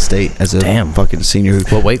 5th in state as a fucking senior.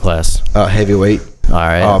 What weight class? Heavyweight. All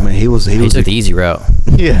right. Oh man, he was took the easy route.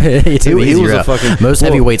 yeah. he took the easy was route. a fucking Most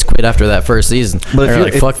heavyweights quit after that first season. But They're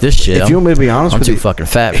like, fuck this shit. If you want me to be honest I'm with too you, fucking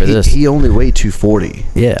fat for this. He only weighed 240.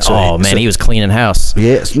 Yeah. So He was cleaning house.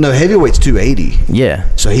 Yes. No, heavyweight's 280. Yeah.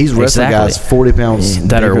 So he's wrestling guys 40 pounds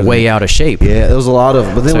that are bigger way than- out of shape. Yeah, there was a lot of.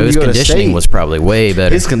 But then So when his you go to conditioning state, was probably way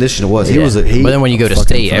better. his condition was. Yeah. But then when you go to fucking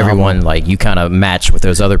state, everyone like you kind of match with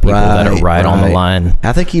those other people that are right on the line.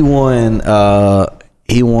 I think he won.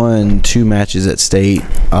 He won 2 matches at state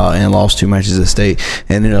and lost 2 matches at state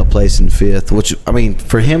and ended up placing 5th. Which I mean,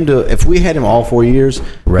 for him to, if we had him all 4 years,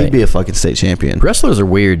 Right. he'd be a fucking state champion. Wrestlers are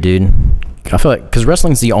weird, dude. I feel like because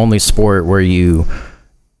wrestling's the only sport where you're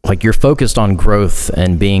focused on growth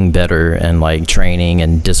and being better and like training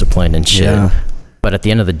and discipline and shit. Yeah. But at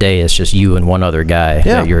the end of the day, it's just you and one other guy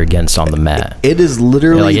that you're against on the mat. It is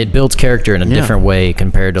literally like it builds character in a different way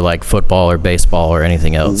compared to like football or baseball or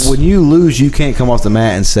anything else. When you lose, you can't come off the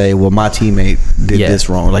mat and say, "Well, my teammate did this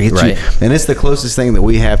wrong." Like it's you, and it's the closest thing that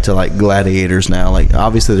we have to like gladiators now. Like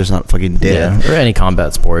obviously, there's not fucking death or any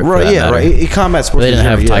combat sport, right? Yeah, right. Combat sports. They didn't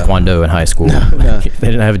have taekwondo in high school. No. They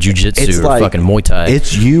didn't have jiu-jitsu or like, fucking Muay Thai.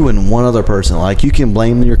 It's you and one other person. Like you can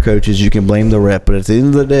blame your coaches, you can blame the rep, but at the end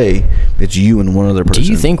of the day, it's you and one other person. Do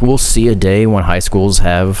you think we'll see a day when high schools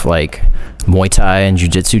have like Muay Thai and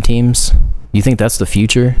jiu-jitsu teams? You think that's the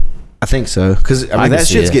future? I think so, because I mean that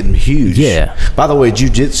shit's getting huge. Yeah. By the way,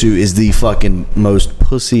 jiu-jitsu is the fucking most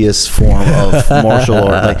pussiest form of martial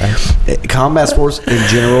art. Like combat sports in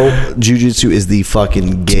general, jiu-jitsu is the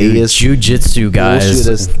fucking gayest. Jiu-jitsu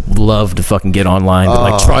guys love to fucking get online, but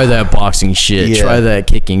like try that boxing shit, try that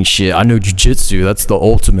kicking shit. I know jiu-jitsu, that's the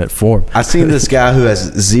ultimate form. I seen this guy who has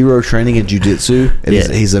zero training in jiu-jitsu, and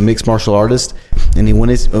he's a mixed martial artist, and he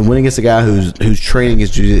went against a guy whose training is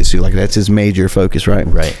jiu-jitsu, like that's his major focus, right?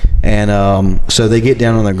 Right. And so they get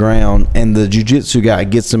down on the ground, and the jiu-jitsu guy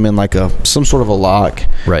gets him in like some sort of a lock.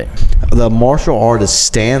 Right. The martial artist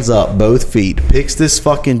stands up, both feet, picks this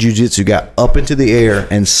fucking jiu-jitsu guy up into the air,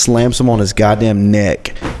 and slams him on his goddamn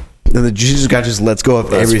neck. And the jiu-jitsu guy just lets go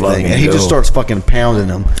of everything, and he just starts fucking pounding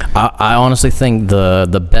him. I honestly think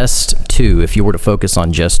the best two, if you were to focus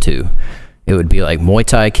on just two, it would be like Muay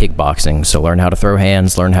Thai, kickboxing. So learn how to throw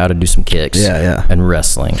hands, learn how to do some kicks. And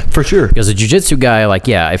wrestling. For sure. Because a jiu-jitsu guy, like,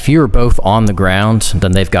 if you're both on the ground,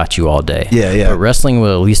 then they've got you all day. But wrestling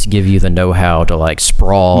will at least give you the know-how to, like,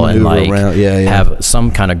 sprawl and, like, have some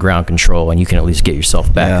kind of ground control, and you can at least get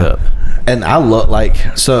yourself back up. And I love,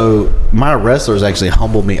 like, so my wrestlers actually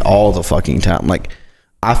humble me all the fucking time. Like,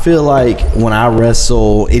 I feel like when I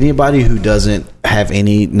wrestle, anybody who doesn't have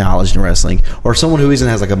any knowledge in wrestling, or someone who even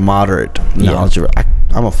has like a moderate knowledge of it, I'm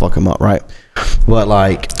gonna fuck them up, right? But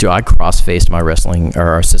like, dude, I cross-faced my wrestling or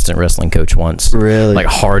our assistant wrestling coach once. Really? Like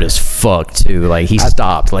hard as fuck too. Like he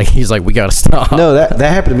stopped. Like he's like, we gotta stop. No, that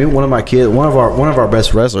happened to me. One of my kids, one of our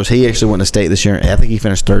best wrestlers, he actually went to state this year. I think he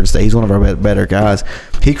finished third in state. He's one of our better guys.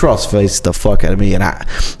 He cross-faced the fuck out of me, and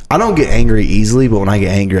I don't get angry easily, but when I get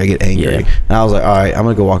angry, I get angry. And I was like, all right, I'm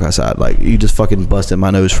gonna go walk outside. Like you just fucking busted my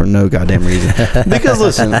nose for no goddamn reason. Because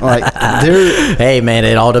listen, like hey man,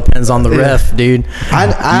 it all depends on the ref, dude.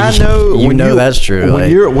 I know you know that's true.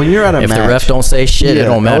 When you're at a match, if the ref don't say shit, it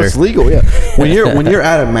don't matter. It's legal. When you're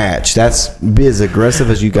at a match, that's be as aggressive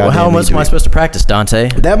as you got. Well, how much am I supposed to practice, Dante?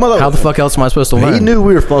 How the fuck else am I supposed to learn? He knew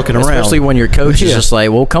we were fucking around. Especially when your coach is just like,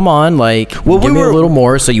 well, come on, like, give me a little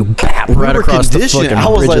more. So you right across the fucking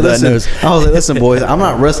bridge of that nose. I was like, listen, boys, I'm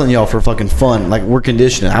not wrestling y'all for fucking fun. Like we're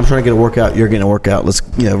conditioning. I'm trying to get a workout. You're getting a workout. Let's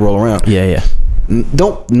roll around. Yeah.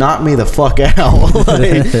 Don't knock me the fuck out.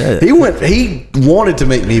 Like, he wanted to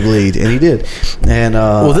make me bleed, and he did. And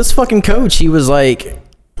well, this fucking coach, he was like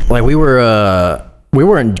we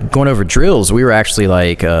weren't going over drills. We were actually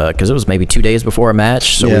like, because it was maybe 2 days before a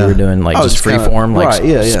match, so we were doing like just free form, like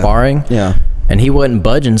sparring. Yeah. And he wasn't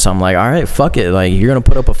budging, so I'm like, all right, fuck it. Like, you're going to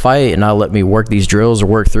put up a fight and not let me work these drills or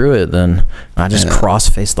work through it, then I just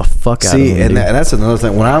cross-face the fuck out of him. And that's another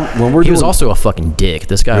thing. He was also a fucking dick.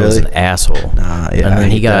 This guy was an asshole. And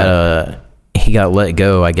then he got let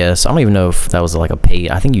go, I guess. I don't even know if that was like a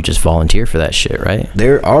paid. I think you just volunteer for that shit, right?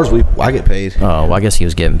 I get paid. Oh, well, I guess he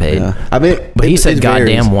was getting paid. Yeah. I mean, but he said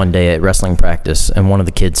goddamn one day at wrestling practice, and one of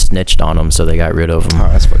the kids snitched on him, so they got rid of him. Oh,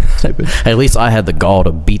 that's fucking stupid. At least I had the gall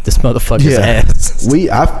to beat this motherfucker's ass.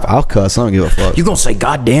 I'll cuss. I don't give a fuck. You gonna say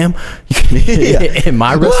goddamn in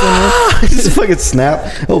my wrestling room? Just fucking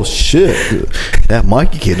snap. Oh shit, that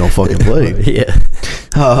Mikey kid don't fucking play.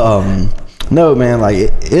 No, man, like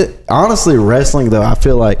it honestly, wrestling though, I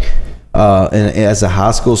feel like and as a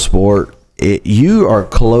high school sport, you are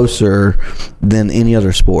closer than any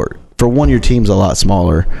other sport. For one, your team's a lot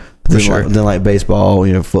smaller than like baseball,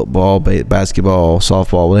 football, basketball,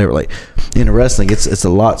 softball, whatever. Like in wrestling, it's a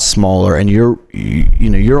lot smaller, and you're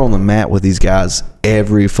on the mat with these guys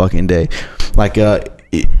every fucking day. Like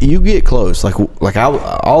you get close. Like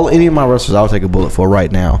any of my wrestlers, I'll take a bullet for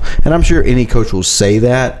right now, and I'm sure any coach will say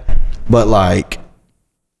that. But like,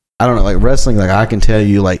 I don't know, like wrestling, like I can tell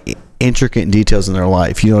you like intricate details in their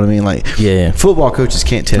life. You know what I mean? Like, football coaches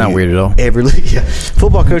can't tell you. Not weird at all.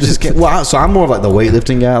 Football coaches can't. Well, so I'm more of like the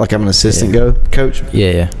weightlifting guy. Like I'm an assistant coach.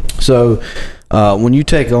 Yeah. So when you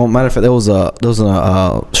take on, matter of fact, there was a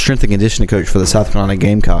strength and conditioning coach for the South Carolina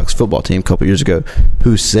Gamecocks football team a couple years ago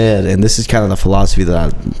who said, and this is kind of the philosophy that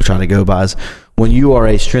I'm trying to go by, is when you are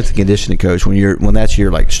a strength and conditioning coach, when that's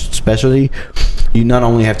your like specialty, you not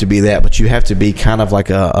only have to be that, but you have to be kind of like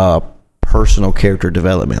a personal character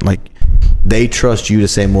development. Like they trust you to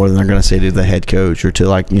say more than they're going to say to the head coach or to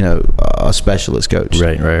like, a specialist coach.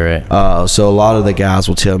 Right. So a lot of the guys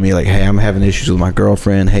will tell me like, hey, I'm having issues with my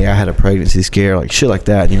girlfriend. Hey, I had a pregnancy scare, like shit like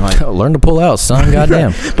that. And you're like, Learn to pull out, son.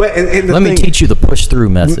 Goddamn. but Let me teach you the push through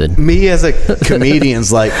method. Me as a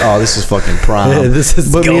comedian's like, oh, this is fucking prime. This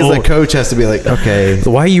is but me as a gold. coach has to be like, okay.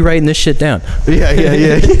 Why are you writing this shit down? Yeah.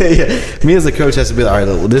 Me as a coach has to be like, all right,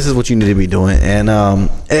 look, this is what you need to be doing. And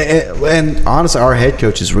honestly, our head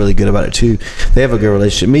coach is really good about it too. They have a good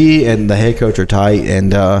relationship. Me and the head coach are tight,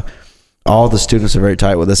 and all the students are very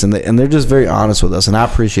tight with us, and they're just very honest with us, and I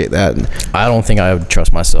appreciate that. And I don't think I would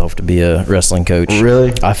trust myself to be a wrestling coach.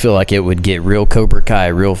 Really? I feel like it would get real Cobra Kai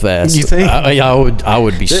real fast. You think? I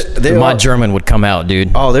would be. My German would come out,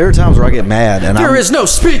 dude. oh, there are times where I get mad, and There is no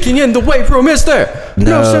speaking in the weight room, is there?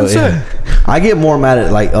 No, sensei. yeah. I get more mad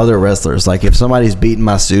at like other wrestlers. Like if somebody's beating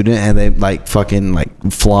my student and they like fucking like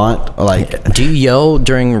flaunt, or, like Do you yell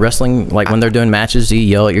during wrestling, like when they're doing matches? Do you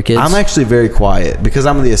yell at your kids? I'm actually very quiet because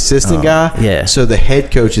I'm the assistant guy. yeah. So the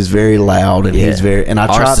head coach is very loud, and he's very. And I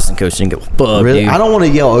Our try. assistant coach didn't give a fuck. Really, Dude. I don't want to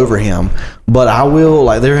yell over him, but I will.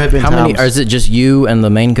 Like there have been How times. many? Or is it just you and the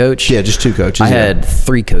main coach? Yeah, just two coaches. I yeah. had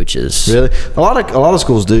 3 coaches. Really, a lot of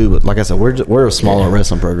schools do, but like I said, we're a smaller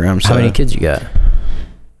wrestling program. So How many kids you got?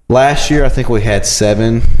 Last year, I think we had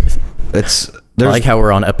 7. I like how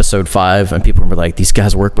we're on episode 5 and people were like, "These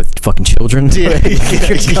guys work with fucking children."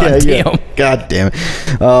 God damn. God damn it.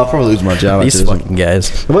 Probably lose my job. These after this fucking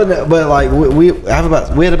guys. one. But like we had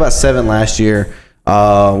about 7 last year.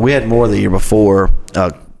 We had more the year before.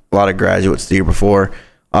 A lot of graduates the year before.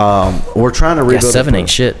 We're trying to Yeah, rebuild. 7 ain't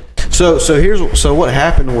shit. So what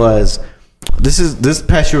happened was this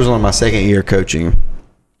past year was only my second year coaching.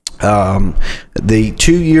 The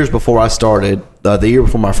 2 years before I started, the year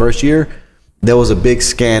before my first year, there was a big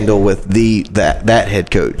scandal with that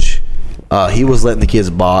head coach. He was letting the kids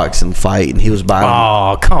box and fight, and he was buying.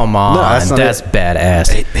 Oh, come on. No, that's not that's it.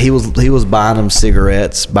 badass. He was buying them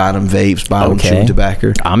cigarettes, buying them vapes, buying them chewing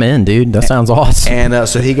tobacco. I'm in, dude. That sounds awesome. And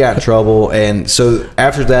so he got in trouble, and so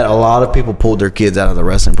after that, a lot of people pulled their kids out of the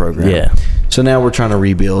wrestling program. Yeah. So now we're trying to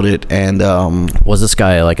rebuild it, and Was this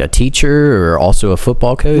guy like a teacher or also a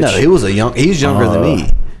football coach? no, he's younger than me.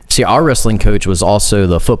 See, our wrestling coach was also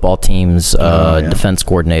the football team's defense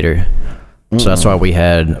coordinator. So that's why we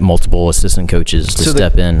had multiple assistant coaches to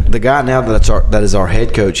step in. The guy now that is our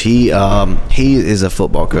head coach, he is a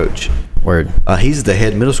football coach. Word. He's the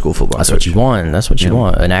head middle school football That's coach. what you want. That's what you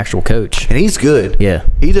want. An actual coach. And he's good. Yeah.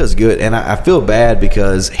 He does good. And I feel bad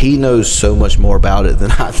because he knows so much more about it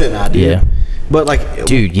than I do. Yeah. But like,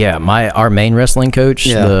 Dude, yeah, our main wrestling coach,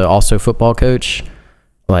 Yeah. the also football coach,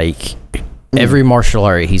 like every martial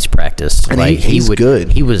art he's practiced. And like he's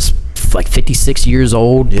good. He was like 56 years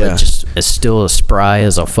old, Yeah. but just is still as spry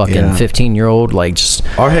as a fucking Yeah. 15-year-old. Like just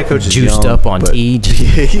Our head coach is juiced young, up on but- tea.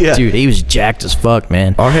 Just, Yeah. Dude, he was jacked as fuck,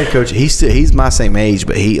 man. our head coach, he's my same age,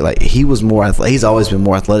 but he was more athletic. He's always been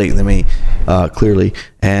more athletic than me, clearly.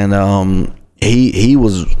 And he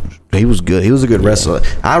was good. He was a good wrestler.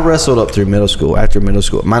 I wrestled up through middle school. After middle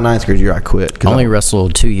school, my 9th grade year, I quit. 'cause I only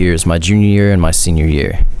wrestled 2 years, my junior year and my senior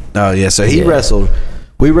year. Oh yeah, so he Yeah. wrestled.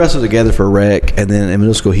 We wrestled together for rec, and then in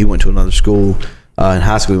middle school he went to another school. In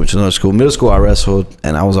high school he went to another school. Middle school I wrestled,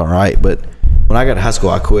 and I was all right. But when I got to high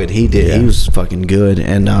school, I quit. He did. Yeah. He was fucking good,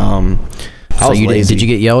 and I So was you lazy. did you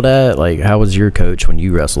get yelled at? Like, how was your coach when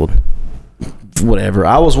you wrestled? Whatever.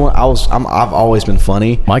 I've always been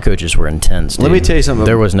funny. My coaches were intense. Let dude. me tell you something.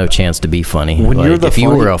 There was no chance to be funny. When Like, you're the if you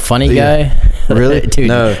funny- were a funny Yeah. guy, Really? dude,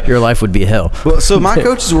 No. your life would be hell. Well, so my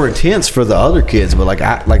coaches were intense for the other kids, but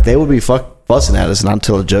like they would be fussing at us, and I'd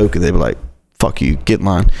tell a joke, and they'd be like, "Fuck you, get in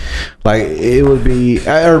line." Like it would be,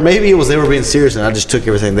 or maybe it was they were being serious, and I just took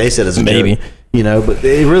everything they said as a Maybe. joke, But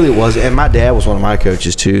it really was. And my dad was one of my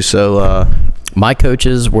coaches too, so My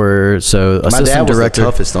coaches were my assistant dad was director. the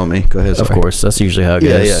toughest on me. Go ahead. Of sorry. course, that's usually how it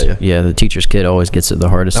Yeah, goes. yeah. The teacher's kid always gets it the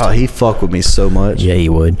hardest. Oh, he fucked with me so much. Yeah, he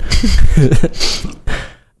would.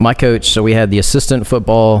 My coach, so we had the assistant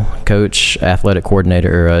football coach, athletic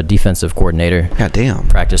coordinator, or defensive coordinator. God damn.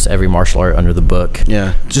 Practice every martial art under the book.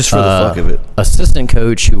 Yeah, just for the fuck of it. Assistant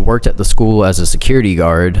coach who worked at the school as a security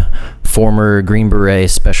guard, former Green Beret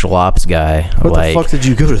special ops guy. What the fuck did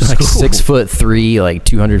you go to school? 6'3", like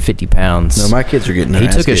 250 pounds. No, my kids are getting. He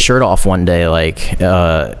took his shirt off one day, like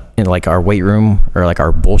in like our weight room, or like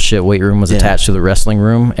our bullshit weight room was attached to the wrestling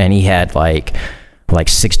room, and he had like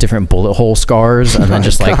 6 different bullet hole scars, and then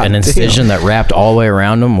just like God an incision that wrapped all the way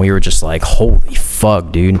around him. We were just like, holy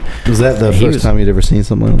fuck, dude. Was that the He first was- time you'd ever seen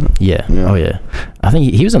something like that? Yeah. Yeah. Oh yeah. I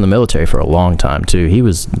think he was in the military for a long time too. He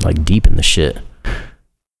was like deep in the shit.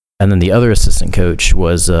 And then the other assistant coach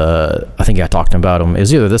was, I think I talked about him. It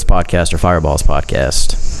was either this podcast or Fireball's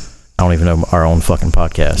podcast. I don't even know our own fucking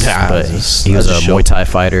podcast. Yeah, but he was a show. Muay Thai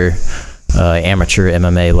fighter, amateur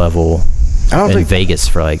MMA level in Vegas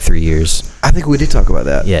for like 3 years. I think we did talk about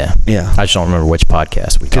that. Yeah. Yeah. I just don't remember which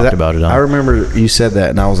podcast we talked about it on. I remember you said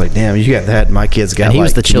that, and I was like, damn, you got that. My kid's got And he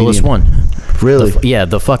was the chillest one. Really?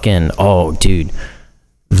 The fucking, oh, dude.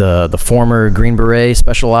 The former Green Beret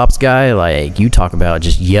special ops guy, like, you talk about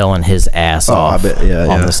just yelling his ass off. I bet, yeah,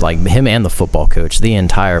 on this, like, him and the football coach, the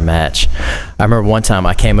entire match. I remember one time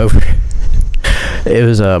I came over. It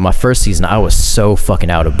was my first season. I was so fucking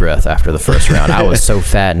out of breath after the first round. I was so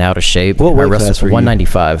fat and out of shape. What weight I wrestled class were you?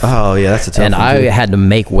 195. Oh, yeah, that's a tough And one, I too. had to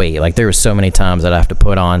make weight. Like, there were so many times that I have to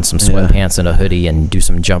put on some sweatpants and a hoodie and do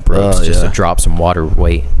some jump ropes just to drop some water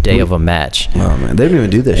weight day of a match. Oh, man. They don't even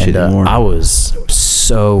do that shit anymore. I was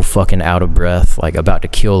so fucking out of breath, like about to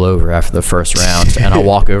keel over after the first round. And I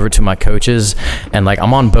walk over to my coaches, and like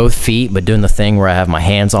I'm on both feet, but doing the thing where I have my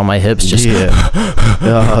hands on my hips, just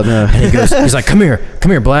Oh, no. and he's like, come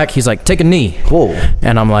here, Black. He's like, take a knee. Whoa.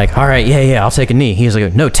 And I'm like, all right, yeah, I'll take a knee. He's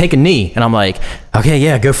like, no, take a knee. And I'm like, okay,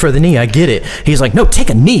 yeah, go for the knee. I get it. He's like, no, take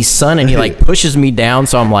a knee, son. And he like pushes me down,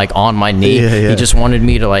 so I'm like on my knee. Yeah. He just wanted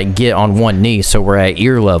me to like get on one knee, so we're at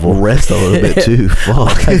ear level. Rest a little bit, too.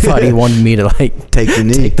 Fuck. I thought he wanted me to like Take the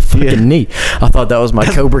knee. Take the fucking knee. I thought that was my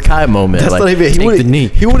Cobra Kai moment. That's like, not even. take the knee.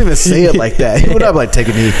 He wouldn't even say it like that. He would have like, take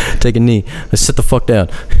a knee. Take a knee. Let's sit the fuck down.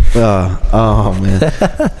 Oh man.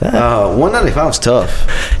 195 is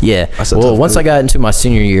tough. Yeah. That's a Well, tough once I group. got into my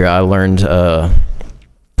senior year, I learned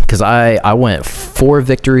because I went 4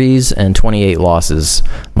 victories and 28 losses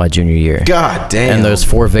my junior year. God damn. And those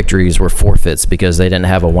 4 victories were forfeits because they didn't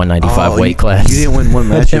have a 195 weight class. You didn't win one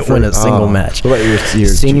match. I didn't win a single match. What about your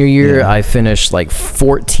Senior year, I finished like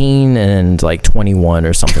 14 and like 21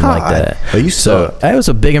 or something like God. that. Oh, you So suck. that was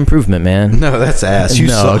a big improvement, man. No, that's ass. You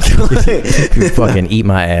No. suck. You fucking eat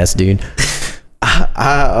my ass, dude.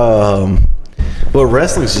 Well,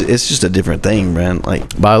 wrestling it's just a different thing, man.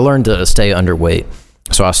 Like, But I learned to stay underweight.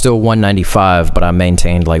 So I was still 195, but I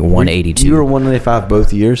maintained like 182. you were 195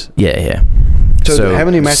 both years. Yeah. So how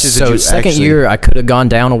many matches did so you second actually- year, I could have gone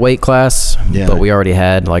down a weight class, Yeah. but we already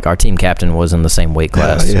had, like, our team captain was in the same weight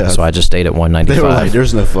class. Yeah. So I just stayed at They 195. were like,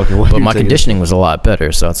 "There's no fucking way." but you're my taking- conditioning was a lot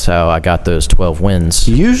better, so that's how I got those 12 wins.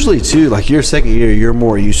 Usually, too, like your second year, you're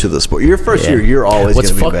more used to the sport. Your first year, you're always. What's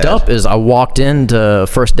gonna be fucked bad. up is I walked into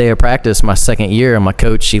first day of practice my second year, and my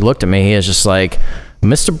coach, he looked at me. He was just like,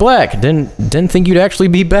 "Mr. Black, didn't think you'd actually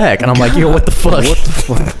be back." And I'm like, "Yo, what the fuck? What the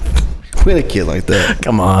fuck? We had a kid like that.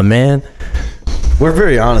 Come on, man." We're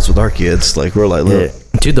very honest with our kids. Like, we're like, look.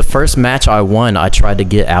 Dude, the first match I won, I tried to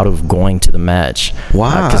get out of going to the match.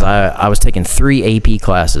 Why? Because I was taking 3 AP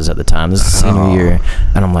classes at the time. This is senior year.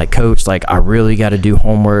 And I'm like, Coach, like, I really got to do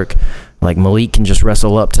homework. Like, Malik can just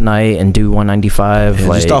wrestle up tonight and do 195. Yeah,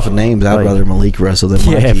 like, just off of names, I'd like- rather Malik wrestle than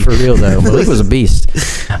Mikey. Yeah, for real though. Malik was a beast.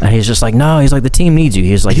 And he's just like, no, he's like, the team needs you.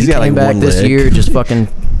 He's like, He's you got, came like, back one this leg. year, just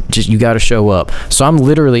you got to show up. So I'm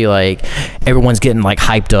literally like, everyone's getting like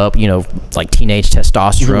hyped up, you know, like teenage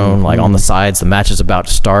testosterone, like on the sides. The match is about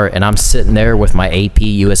to start, and I'm sitting there with my AP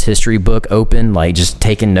US history book open, like just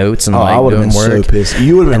taking notes and Oh, I like would have doing been work. so pissed.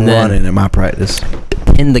 You would have been And then- running in my practice.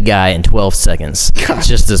 Pinned the guy in 12 seconds.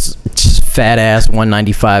 Just this fat ass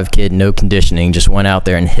 195 kid, no conditioning, just went out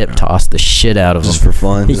there and hip tossed the shit out of him. Just for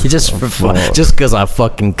fun? Just for fun. Fuck. Just because I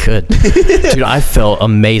fucking could. Dude, I felt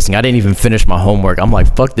amazing. I didn't even finish my homework. I'm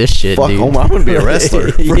like, fuck this shit, Fuck dude. home. I'm gonna be a wrestler.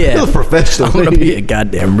 Yeah. Professional. I'm gonna be a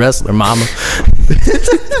goddamn wrestler, mama.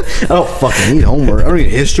 I don't fucking need homework. I don't need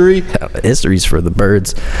history. History's for the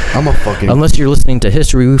birds. I'm a fucking. Unless you're listening to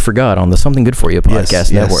History We Forgot on the Something Good For You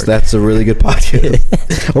podcast network. That's a really good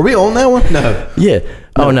podcast. Are we on that one? No. Yeah.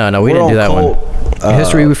 Oh, no, we we're didn't do on that one.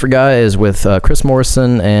 History We Forgot is with Chris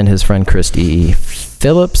Morrison and his friend Christy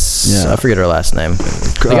Phillips. Yeah. I forget her last name.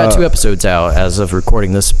 They got 2 episodes out as of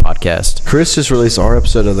recording this podcast. Chris just released our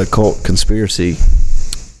episode of the Cult Conspiracy.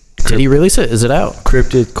 Did he release it? Is it out?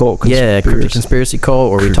 Cryptid Cult Conspiracy. Yeah, Cryptid Conspiracy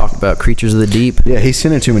Cult, where we talked about creatures of the deep. Yeah, he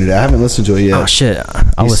sent it to me today. I haven't listened to it yet. Oh, shit.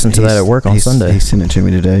 I'll listen to that at work on Sunday. He sent it to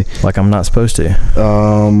me today. Like I'm not supposed to.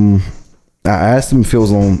 I asked him if it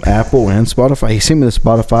was on Apple and Spotify. He sent me the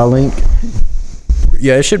Spotify link.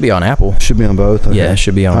 Yeah, it should be on Apple. Should be on both. Okay. Yeah, it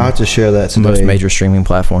should be on I'll have to share that today. most major streaming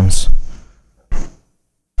platforms.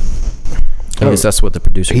 At least that's what the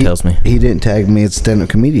producer tells me. He didn't tag me as stand-up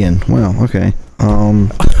comedian. Wow, okay.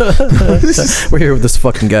 We're here with this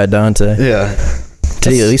fucking guy, Dante. Yeah.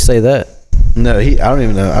 Did he at least say that? No, I don't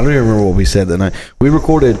even know. I don't even remember what we said that night. We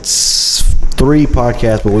recorded 3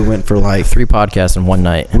 podcasts, but we went for like 3 podcasts in one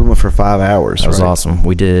night. we went for 5 hours. That was right? awesome.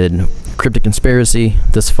 We did Cryptic Conspiracy,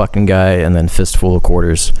 this fucking guy, and then Fistful of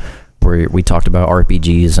Quarters, where we talked about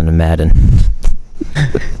RPGs and Madden.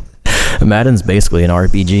 Madden's basically an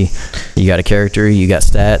RPG. You got a character, you got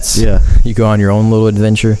stats. Yeah. You go on your own little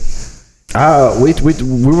adventure. We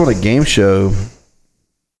were on a game show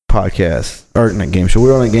podcast, or not game show. We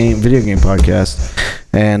were on a video game podcast,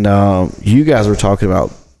 and you guys were talking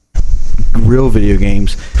about real video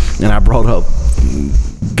games, and I brought up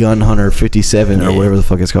Gun Hunter 57 or whatever the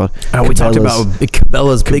fuck it's called. Oh, we talked about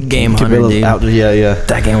Cabela's Big Game Hunter, dude. Yeah.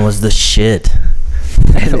 That game was the shit.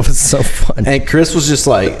 It was so fun. And Chris was just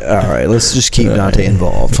like, all right, let's just keep Dante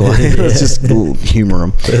involved. Like, let's just humor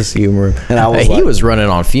him. Let's humor him. And I was he was running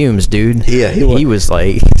on fumes, dude. Yeah, he was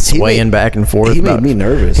like swaying back and forth. He made me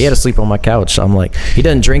nervous. He had to sleep on my couch. I'm like, he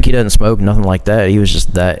doesn't drink, he doesn't smoke, nothing like that. He was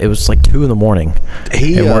just that. It was like 2 a.m.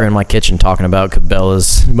 and we're in my kitchen talking about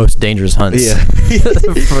Cabela's most dangerous hunts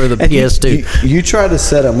for the PS2. You tried to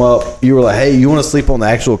set him up. You were like, hey, you want to sleep on the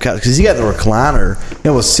actual couch? Because he got the recliner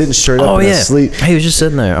and was sitting straight up and asleep. He was just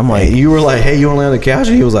sitting there. I'm like, you were like, hey, you want to lay on the couch?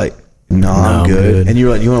 And he was like, no, I'm good. And you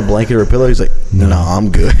were like, you want a blanket or a pillow? He's like, no,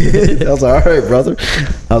 I'm good. I was like, all right, brother.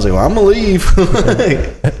 I was like, well, I'm going to leave.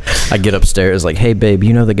 I get upstairs like, hey, babe,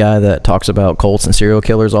 you know the guy that talks about cults and serial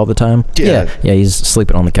killers all the time? Yeah, he's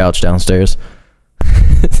sleeping on the couch downstairs.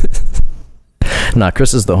 Nah,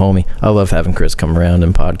 Chris is the homie. I love having Chris come around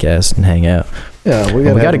and podcast and hang out. Yeah, we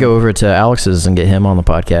got to go over to Alex's and get him on the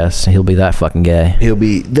podcast. He'll be that fucking guy. He'll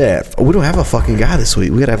be that. We don't have a fucking guy this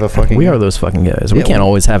week. We got to have a fucking We are those fucking guys. We can't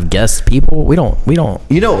always have guest people. We don't.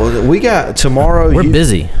 You know, we got tomorrow. We're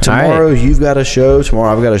busy. Tomorrow you've got a show.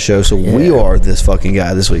 Tomorrow I've got a show. So we are this fucking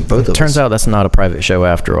guy this week. Both of us. Turns out that's not a private show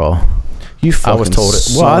after all. I was told it.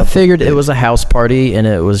 Well, I figured it was a house party and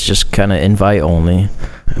it was just kind of invite only.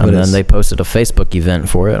 And then they posted a Facebook event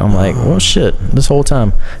for it. I'm like, well, shit, this whole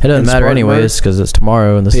time. It doesn't matter anyways because it's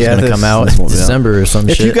tomorrow and this is going to come out in December or some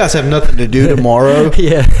shit. If you guys have nothing to do tomorrow,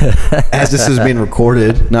 as this is being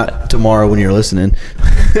recorded, not tomorrow when you're listening,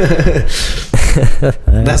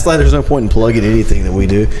 that's like there's no point in plugging anything that we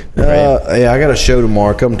do. I got a show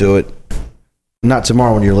tomorrow. Come do it. Not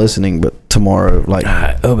tomorrow when you're listening, but tomorrow. Like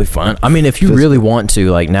it'll be fun. I mean, if you really want to,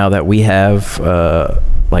 like now that we have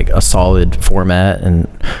like a solid format and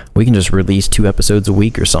we can just release 2 episodes a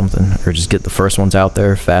week or something, or just get the first ones out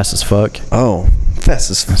there fast as fuck. Oh, fast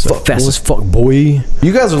as fuck. Fast as fuck, boy.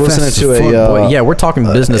 You guys are listening to yeah, we're talking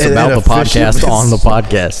business about the podcast on the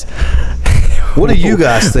podcast. What do you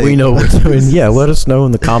guys think? We know what we're doing. Yeah, let us know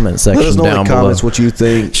in the comment section. Let us know down in the comments below. what you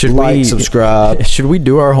think. Should we subscribe? Should we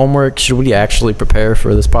do our homework? Should we actually prepare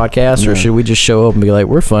for this podcast, or should we just show up and be like,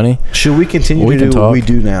 "We're funny"? Should we continue to do what we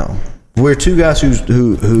do now? We're 2 guys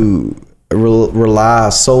who rely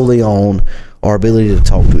solely on our ability to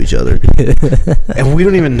talk to each other, and we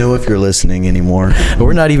don't even know if you're listening anymore.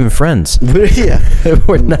 We're not even friends. We're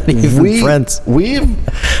not even friends.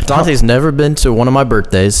 Dante's never been to one of my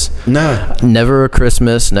birthdays. No. Never a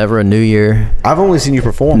Christmas. Never a New Year. I've only seen you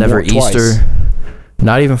perform. Never Easter. Twice.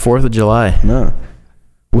 Not even 4th of July. No.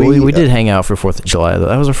 We did hang out for 4th of July, though.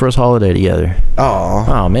 That was our first holiday together.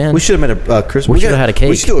 Oh man. We should have made a Christmas. We should have had a cake.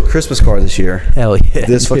 We should do a Christmas card this year. Hell yeah.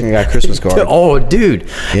 This fucking guy Christmas card. Oh, dude.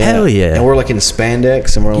 Yeah. Hell yeah. And we're like in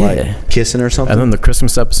spandex and we're like kissing or something. And then the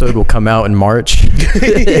Christmas episode will come out in March.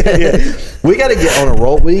 We got to get on a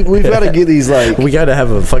roll. We've got to get these like. We got to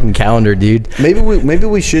have a fucking calendar, dude. Maybe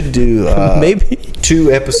we should do maybe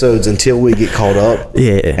 2 episodes until we get caught up.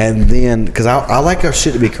 Yeah. And then, because I like our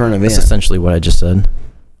shit to be current event. That's essentially what I just said.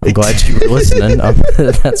 I'm glad you were listening.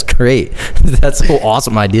 That's great. That's an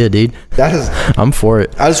awesome idea, dude. I'm for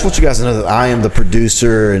it. I just want you guys to know that I am the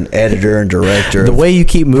producer and editor and director. The way you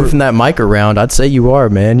keep moving that mic around, I'd say you are,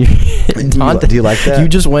 man. Do you like that? You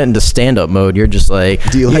just went into stand-up mode. You're just like,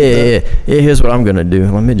 do you like that? Yeah, here's what I'm going to do.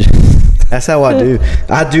 Let me just... That's how I do.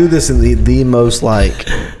 I do this in the most like...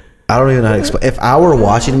 I don't even know how to explain. If I were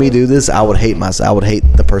watching me do this, I would hate myself. I would hate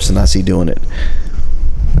the person I see doing it.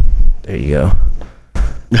 There you go.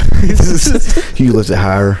 You lift it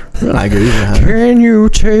higher. I agree. Can you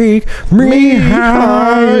take me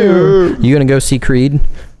higher? You gonna go see Creed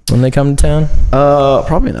when they come to town?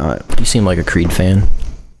 Probably not. You seem like a Creed fan.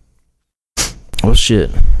 Well, shit.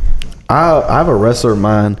 I have a wrestler of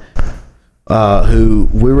mine who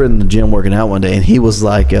we were in the gym working out one day, and he was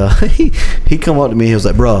like, he come up to me. He was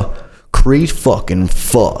like, "Bro, Creed fucking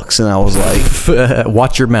fucks," and I was like,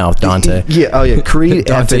 "Watch your mouth, Dante." Yeah. Oh yeah. Creed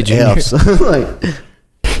Dante F's. Like.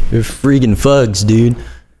 You're freaking fugs, dude.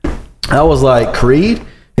 I was like, Creed?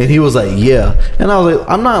 And he was like, yeah. And I was like,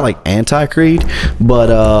 I'm not like anti-Creed,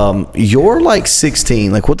 but you're like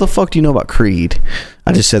 16. Like, what the fuck do you know about Creed?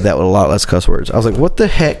 I just said that with a lot less cuss words. I was like, what the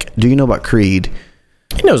heck do you know about Creed?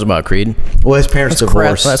 He knows about Creed. Well, his parents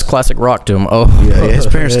divorced. That's classic rock to him. Oh, Yeah, his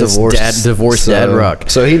parents divorced. Divorced dad rock.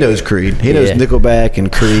 So he knows Creed. He knows Yeah. Nickelback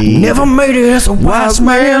and Creed. Never made it as a wise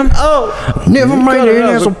man. Oh, Never made it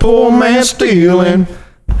as a poor man stealing.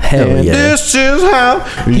 Hell yeah. This is how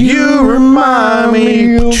you remind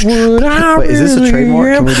me of what I Wait, is this a really trademark?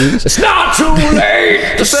 am. Can we do this? It's not too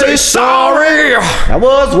late to say sorry. I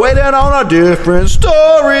was waiting on a different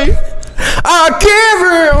story. I give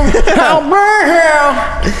him how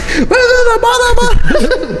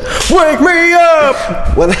wake me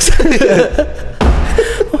up. Well, that's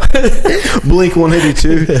Blink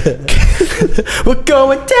 182. We're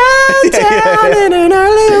going downtown in an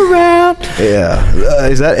early round. Yeah,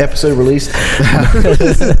 is that episode released?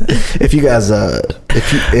 If you guys,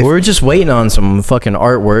 if We're just waiting on some fucking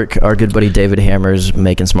artwork. Our good buddy David Hammer's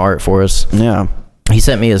making some art for us. yeah, He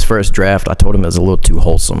sent me his first draft. I told him it was a little too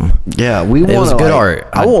wholesome. yeah, we want. It was good art.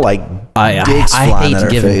 I want like dicks I flying hate at our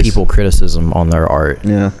giving face. people criticism on their art.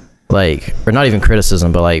 Yeah, Like, or not even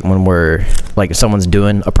criticism, but like when we're like if someone's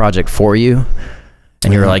doing a project for you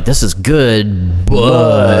and you're like, this is good,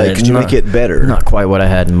 but could you make it better? Not quite what I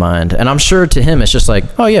had in mind. And I'm sure to him it's just like,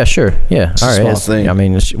 oh yeah, sure, yeah, all a right. small thing. I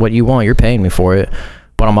mean, it's what you want, you're paying me for it.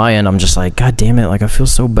 But on my end, I'm just like, God damn it, like I feel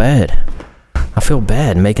so bad. I feel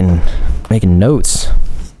bad making notes,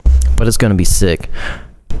 but it's gonna be sick.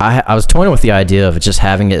 I was toying with the idea of just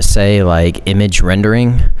having it say like image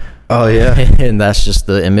rendering. Oh yeah, And that's just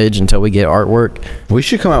the image until we get artwork. we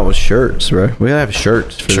should come out with shirts, bro. We gotta have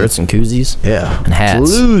shirts. For Shirts and koozies. Yeah, And hats.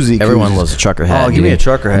 Floozy Everyone koozies. loves a trucker hat. Oh, give me dude. a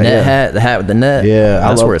trucker hat. Net Yeah. hat, the hat with the net. Yeah,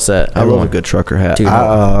 That's where it's at. I love a good trucker hat. Dude,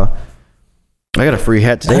 I got a free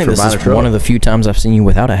hat I today think for this buying a is truck. one of the few times I've seen you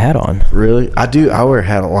without a hat on. Really? I do. I wear a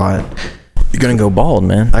hat a lot. You're gonna go bald,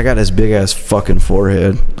 man. I got this big ass fucking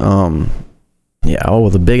forehead. Yeah. Oh, well,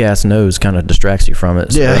 the big ass nose kind of distracts you from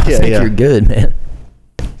it. So Yeah, I yeah, think yeah. you're good, man.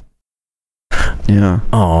 Yeah.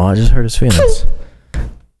 Oh, I just hurt his feelings.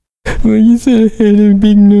 Well, you said I had a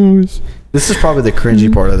big nose. This is probably the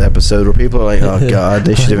cringy part of the episode where people are like, "Oh God,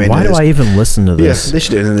 they should have ended Why do this." I even listen to Yeah, this? they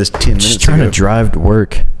should have ended this 10 minutes Just trying ago. to drive to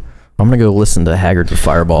work. I'm gonna go listen to Haggard the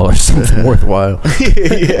Fireball or something worthwhile.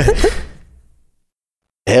 Yeah.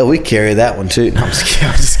 Hell, we carry that one too. No, I'm just kidding.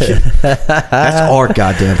 I'm just kidding. That's our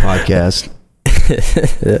goddamn podcast.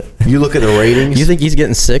 You look at the ratings. You think he's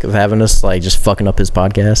getting sick of having us like just fucking up his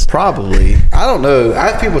podcast? Probably. I don't know. I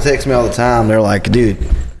have people text me all the time. They're like, "Dude,"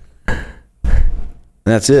 and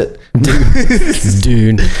that's it.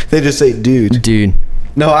 Dude. They just say, "Dude." Dude.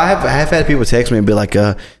 No, I have had people text me and be like,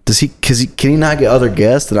 can he not get other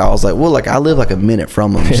guests?" And I was like, well, like I live like a minute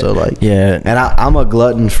from him, so like, Yeah. And I'm a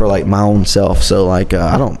glutton for like my own self, so like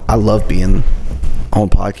I love being on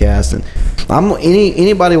podcasts, and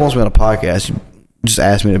anybody wants me on a podcast, you just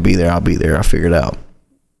ask me to be there, I'll be there. I'll figure it out.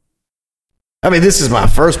 I mean, this is my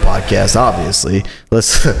first podcast, obviously.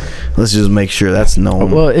 Let's just make sure that's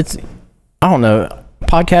known. Well, I don't know.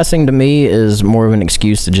 Podcasting to me is more of an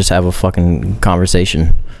excuse to just have a fucking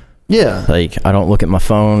conversation. Yeah. Like, I don't look at my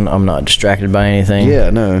phone. I'm not distracted by anything. Yeah,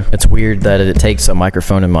 no. It's weird that it takes a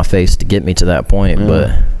microphone in my face to get me to that point, but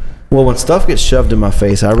Well, when stuff gets shoved in my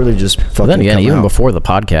face, I really just fucking then again, come even out. before the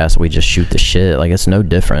podcast, we just shoot the shit. Like, it's no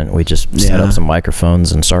different. We just set Yeah. up some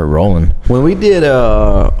microphones and start rolling. When we did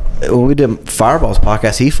Fireball's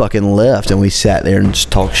podcast, he fucking left and we sat there and just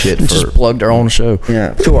talked shit Just for plugged our own show.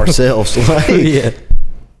 to ourselves. Like, Yeah.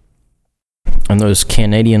 And those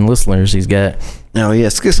Canadian listeners he's got. oh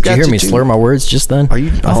yes, Did you hear me slur my words just then? Are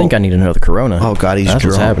you- I think I need another Corona. Oh God, he's That's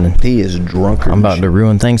drunk. what's happening. He is drunk. I'm about to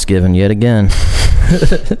ruin Thanksgiving yet again.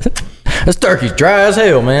 This turkey's dry as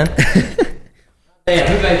hell, man. Damn,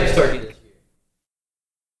 who made this turkey this year?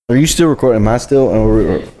 Are you still recording? Am I still?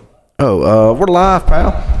 We're live,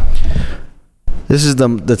 pal. This is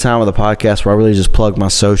the time of the podcast where I really just plug my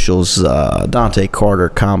socials. Dante Carter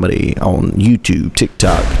Comedy on YouTube,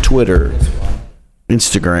 TikTok, Twitter,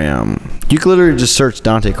 Instagram. You can literally just search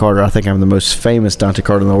Dante Carter. I think I'm the most famous Dante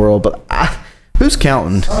Carter in the world, but who's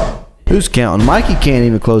counting? Who's counting? Mikey can't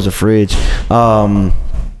even close the fridge.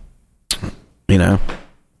 You know.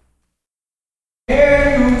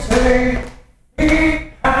 Can you take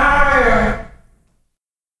me higher?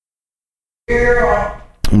 Yeah.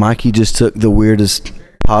 Mikey just took the weirdest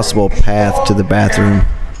possible path to the bathroom.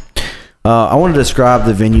 I want to describe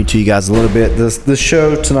the venue to you guys a little bit. This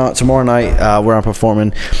show tomorrow night where I'm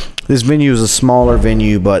performing. This venue is a smaller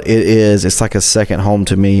venue, but it's like a second home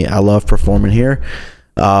to me. I love performing here.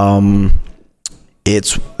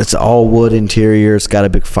 It's all wood interior. It's got a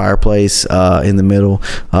big fireplace in the middle.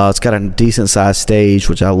 It's got a decent sized stage,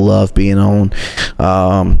 which I love being on.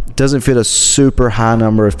 Doesn't fit a super high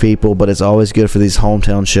number of people, but it's always good for these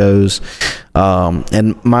hometown shows.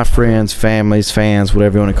 And my friends, families, fans,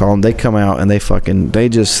 whatever you want to call them, they come out and they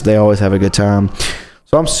always have a good time.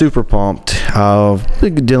 So I'm super pumped.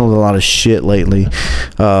 Been dealing with a lot of shit lately.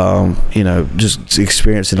 Just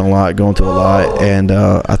experiencing a lot, going through a lot, and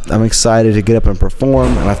I'm excited to get up and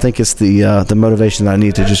perform. And I think it's the motivation that I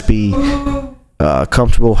need to just be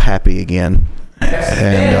comfortable, happy again.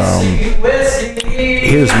 And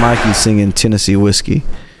here's Mikey singing Tennessee Whiskey.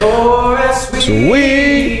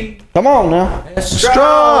 Sweet. Come on now.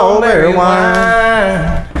 Strawberry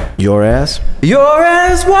wine. Your ass. You're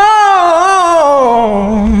as warm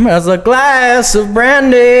as a glass of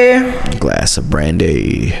brandy. Glass of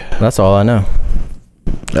brandy. That's all I know.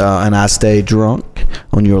 And I stay drunk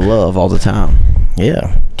on your love all the time.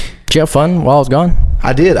 Yeah. Did you have fun while I was gone?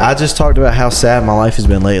 I did. I just talked about how sad my life has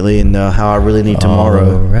been lately and how I really need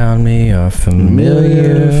tomorrow. All around me are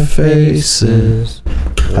familiar faces.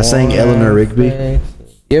 I sang Eleanor Rigby.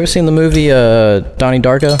 You ever seen the movie Donnie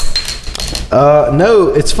Darko? No,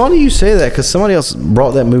 it's funny you say that because somebody else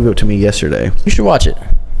brought that movie up to me yesterday. You should watch it.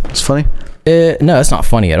 It's funny? No, it's not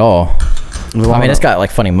funny at all. I mean, it's got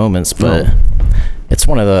like funny moments, but it's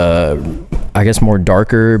one of the, I guess, more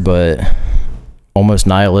darker but almost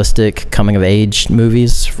nihilistic coming of age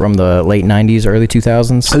movies from the late 90s, early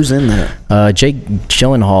 2000s. Who's in that? Jake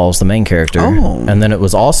Gyllenhaal's the main character. Oh. And then it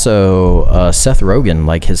was also Seth Rogen,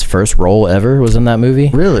 like his first role ever was in that movie.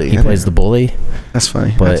 Really? He plays the bully. That's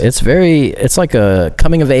funny. But it's like a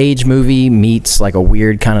coming of age movie meets like a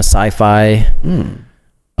weird kind of sci-fi.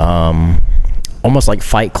 Almost like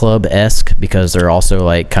Fight Club-esque because they're also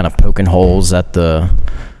like kind of poking holes at the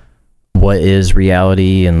what is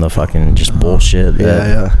reality and the fucking just bullshit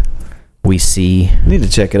that we see. Need to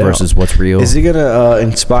check it versus out. what's real. Is it gonna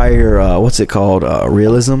inspire what's it called?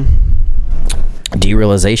 Realism?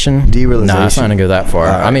 Derealization? Nah, it's not gonna go that far.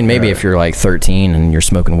 I mean, maybe if you're like 13 and you're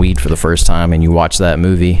smoking weed for the first time and you watch that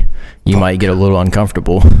movie, you might get a little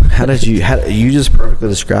uncomfortable. How you just perfectly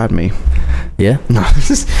described me? Yeah. No.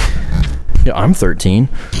 Yeah, I'm 13.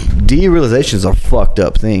 Derealization is a fucked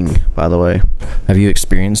up thing, by the way. Have you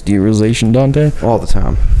experienced derealization, Dante? All the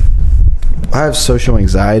time. I have social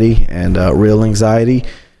anxiety and real anxiety,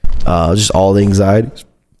 just all the anxieties,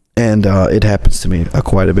 and it happens to me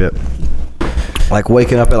quite a bit. Like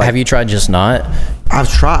waking up at like. Have you tried just not? I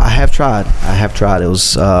have tried. It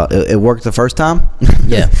was it worked the first time.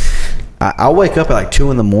 Yeah. I'll wake up at like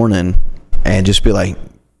 2 a.m. and just be like,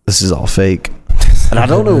 "This is all fake." And I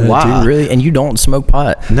don't know why. Dude, really? And you don't smoke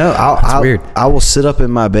pot? No, That's weird. I will sit up in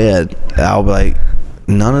my bed. And I'll be like,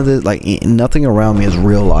 none of this, like nothing around me is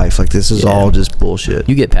real life. Like this is all just bullshit.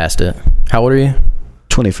 You get past it. How old are you?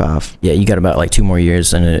 25. Yeah, you got about like 2 more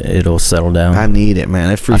years and it'll settle down. I need it, man.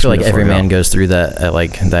 I feel like every man goes through that at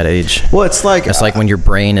like that age. Well, it's like when your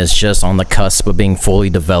brain is just on the cusp of being fully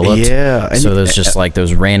developed. Yeah. And so there's just like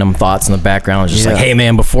those random thoughts in the background. It's just like, hey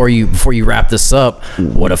man, before you wrap this up,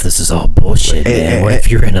 what if this is all bullshit, man? What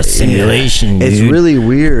if you're in a simulation? It's dude? really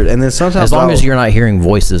weird. And then sometimes as long as you're not hearing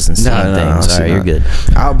voices and seeing things, all right, you're good.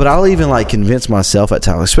 But I'll even like convince myself at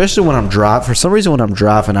times, especially when I'm driving. For some reason, when I'm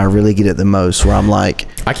driving, I really get it the most. Where I'm like,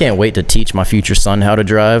 I can't wait to teach my future son how to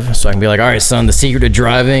drive, so I can be like, all right, son, the secret of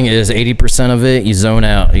driving is 80% of it you zone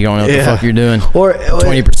out. You don't know what the fuck you're doing. Or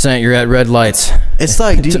 20% you're at red lights. It's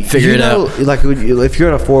like, figure it out. Like if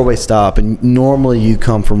you're at a 4-way stop and normally you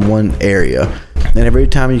come from one area, and every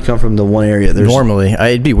time you come from the one area, there's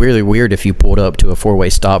it'd be really weird if you pulled up to a 4-way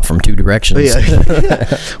stop from 2 directions.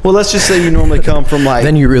 Yeah. Well, let's just say you normally come from like.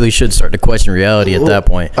 Then you really should start to question reality at that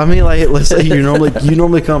point. I mean, like, let's say you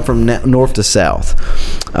normally come from north to south,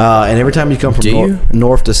 and every time you come from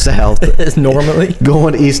north to south, normally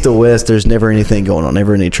going east to west, there's never anything going on,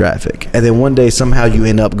 never any traffic, and then one day somehow you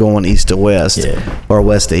end up going east to west or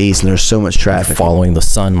west to east, and there's so much traffic, following the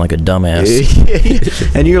sun like a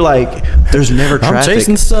dumbass, and you're like, there's never traffic. I'm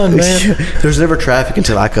chasing the sun, man. There's never traffic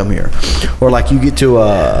until I come here, or like you get to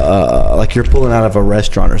like you're pulling out of a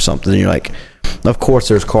restaurant or something, and you're like, of course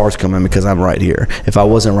there's cars coming because I'm right here. If I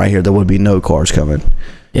wasn't right here, there would be no cars coming.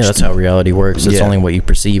 Yeah, that's how reality works. It's only what you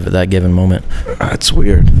perceive at that given moment. That's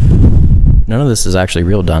weird. None of this is actually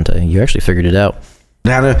real, Dante. You actually figured it out.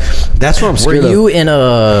 Now, that's what I'm scared of. Were you in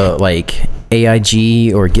a like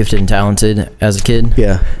AIG or Gifted and Talented as a kid?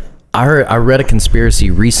 Yeah. I read a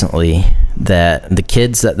conspiracy recently that the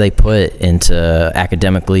kids that they put into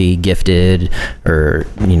academically gifted, or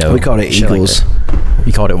we called it Eagles.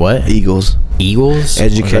 You called it what? Eagles. Eagles?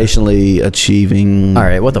 educationally achieving. All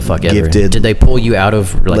right, what the fuck ever. Gifted. Did they pull you out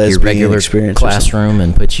of like your Lesbian regular experience or classroom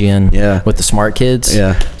and put you in Yeah. with the smart kids?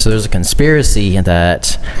 Yeah. So there's a conspiracy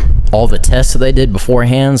that all the tests that they did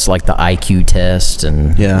beforehand, like the IQ test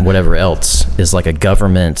and Yeah. whatever else, is like a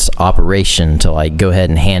government operation to like go ahead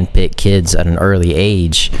and handpick kids at an early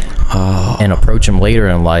age and approach them later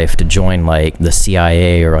in life to join like the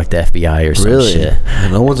CIA or like the FBI or some Really? shit.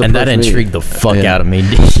 No one's And that approached me. intrigued the fuck Yeah. out of me.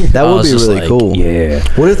 That I would was be just really like, cool. Yeah.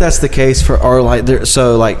 What if that's the case for our like?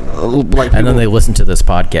 So like And then they listen to this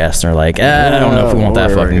podcast and they're like, I don't know if we want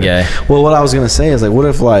that fucking guy. Well, what I was gonna say is like, what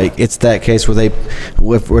if like it's that case where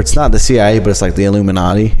where it's not the CIA, but it's like the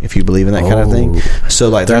Illuminati, if you believe in that kind of thing. So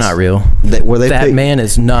like They're that's not real. Where they That pick, man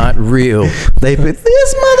is not real. they pick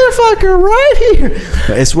this motherfucker right here.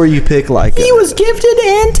 It's where you pick like gifted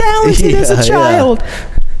and talented as a child.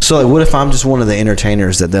 So like, what if I'm just one of the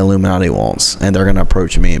entertainers that the Illuminati wants, and they're gonna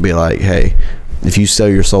approach me and be like, hey, if you sell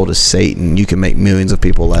your soul to Satan, you can make millions of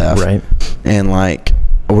people laugh. Right. And like,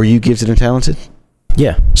 were you gifted and talented?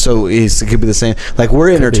 Yeah. So it could be the same. Like,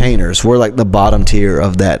 we're entertainers. We're like the bottom tier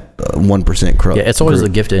of that 1% crowd. Yeah, it's always the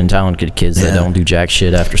gifted and talented kids that don't do jack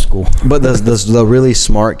shit after school. But the really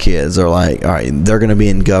smart kids are like, all right, they're going to be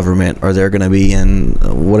in government, or they're going to be in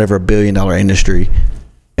whatever $1 billion industry.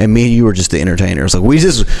 And me and you were just the entertainers. Like,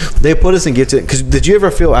 they put us in gifted. Because did you ever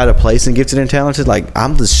feel out of place in gifted and talented? Like,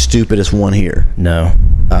 I'm the stupidest one here. No.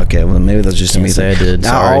 Okay, well, maybe that's just Can't me. say I did, I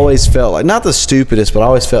sorry. always felt like, not the stupidest, but I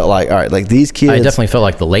always felt like, all right, like these kids. I definitely felt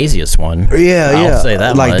like the laziest one. Yeah, yeah. I'll say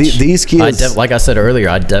that Like, much. these kids. like I said earlier,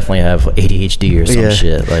 I definitely have ADHD or some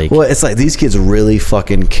shit. Like, well, it's like these kids really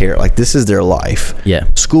fucking care. Like, this is their life. Yeah.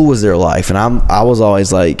 School was their life, and I was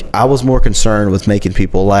always like, I was more concerned with making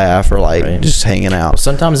people laugh or like Right. just hanging out.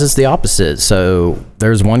 sometimes it's the opposite. So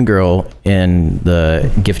there's one girl in the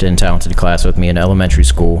gifted and talented class with me in elementary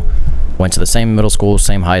school. Went to the same middle school,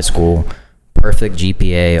 same high school. Perfect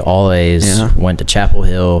GPA, all A's. Yeah. Went to Chapel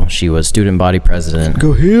Hill. She was student body president.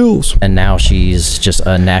 Go Hills. And now she's just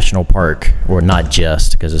a national park, or not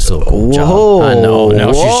just, because it's still a cool Whoa. job. I know.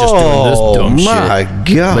 Now she's just doing this dumb shit. My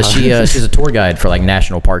God. But she's a tour guide for like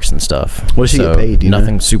national parks and stuff. What does she get paid, do you know?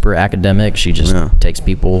 Nothing super academic. She just takes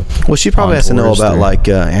people. Well, she probably on has to know tours about through- like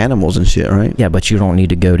animals and shit, right? Yeah, but you don't need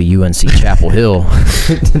to go to UNC Chapel Hill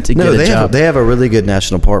to No, get a job. they have a really good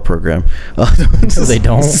national park program. They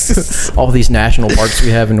don't. All these national parks we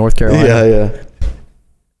have in North Carolina. Yeah.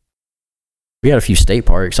 We got a few state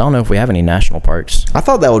parks. I don't know if we have any national parks. I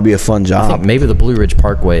thought that would be a fun I job. think maybe the Blue Ridge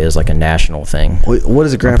Parkway is like a national thing. What is it, I'm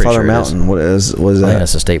pretty Grandfather sure it Mountain? What is I think that?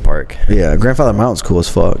 that's a state park. Yeah, Grandfather Mountain's cool as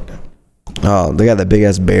fuck. Oh, they got that big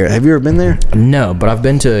ass bear. Have you ever been there? No, but I've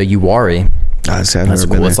been to Uwari. I've That's never been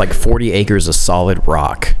cool. there. It's like 40 acres of solid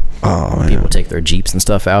rock. Oh man. People take their Jeeps and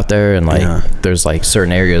stuff out there, and like there's like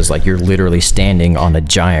certain areas like you're literally standing on a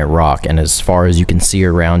giant rock, and as far as you can see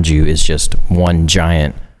around you is just one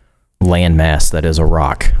giant landmass that is a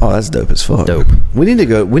rock. Oh, that's dope as fuck. Dope. We need to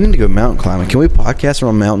go mountain climbing. Can we podcast from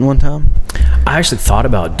a mountain one time? I actually thought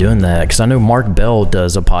about doing that because I know Mark Bell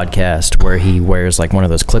does a podcast where he wears like one of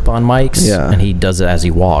those clip-on mics, and he does it as he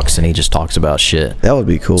walks, and he just talks about shit. That would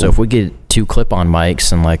be cool. So if we get 2 clip-on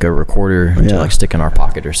mics and like a recorder to like stick in our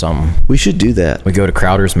pocket or something, we should do that. we go to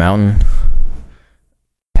Crowder's Mountain,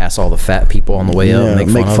 pass all the fat people on the way up,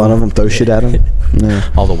 make fun of them, throw shit at them.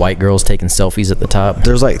 Yeah. all the white girls taking selfies at the top.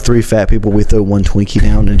 There's like 3 fat people. We throw one Twinkie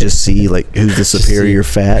down and just see like who's the superior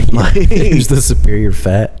fat. Like, Who's the superior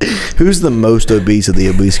fat? who's the most obese of the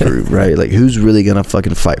obese group, right? Like, who's really gonna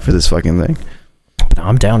fucking fight for this fucking thing? But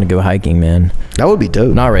I'm down to go hiking, man. That would be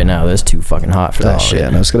dope. Not right now. That's too fucking hot for that shit. Yeah,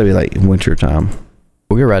 no, it's gonna be like winter time.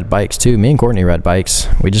 We ride bikes too. Me and Courtney ride bikes.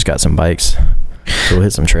 We just got some bikes. So we'll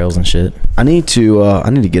hit some trails and shit. I need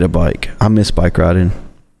to get a bike. I miss bike riding.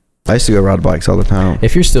 I used to go ride bikes all the time.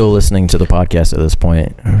 If you're still listening to the podcast at this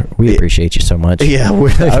point, we appreciate you so much. Yeah,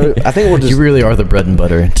 I think we're just You really are the bread and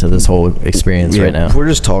butter to this whole experience right now. We're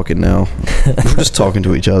just talking now. We're just talking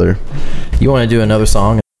to each other. You want to do another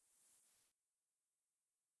song?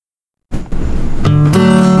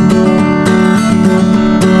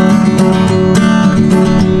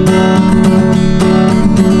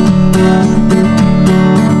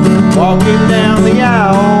 Walking down the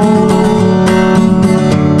aisle,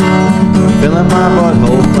 feeling my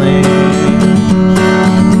butthole clean.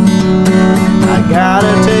 I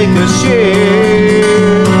gotta take a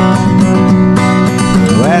shit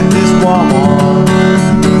at this Walmart.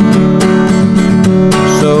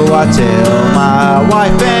 So I tell my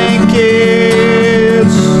wife and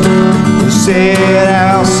kids to sit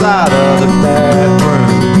outside of the bathroom.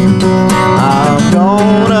 I'm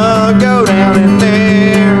gonna go down in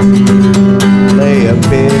there, lay a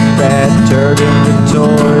big fat turd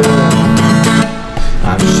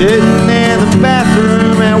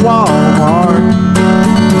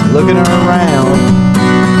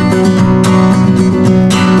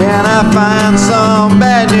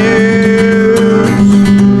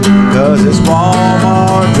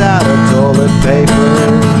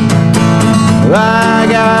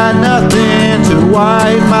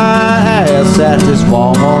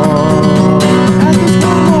Walmart. At this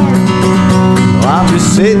Walmart. Well, I'm just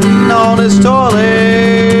sitting on this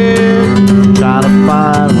toilet, trying to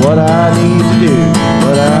find what I need to do.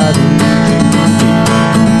 What I need to do.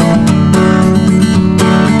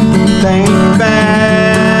 Think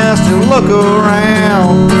fast and look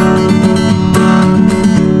around.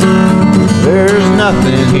 There's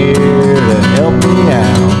nothing here to help me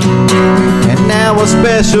out. And now a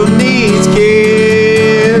special needs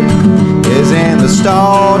kid is in the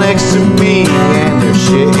stall next to me, and they're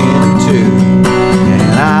shitting too.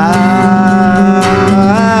 And I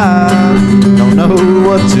don't know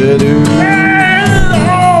what to do.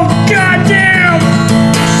 Oh, goddamn!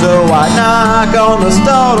 So I knock on the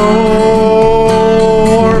stall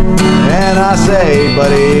door, and I say,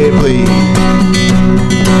 buddy, please,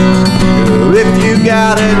 if you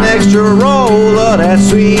got an extra roll of that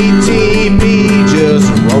sweet TP, just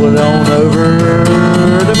roll it on over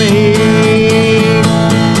to me.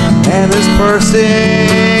 And this person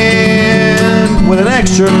with an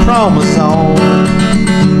extra chromosome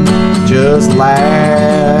just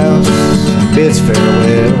laughs, bids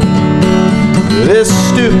farewell. This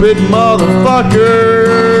stupid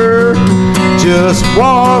motherfucker just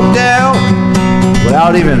walked out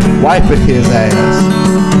without even wiping his ass.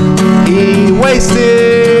 He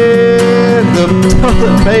wasted the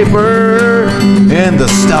toilet paper in the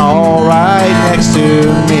stall right next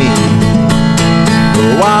to me.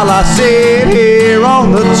 While I sit here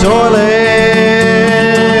on the toilet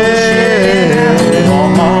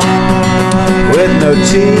with no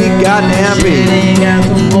teeth, goddamn beat.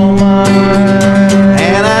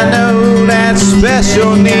 And I know that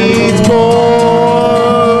special needs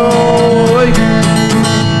boy,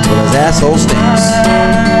 well, his asshole stinks.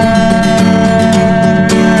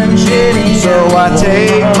 So I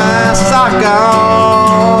take my sock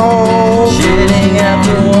off,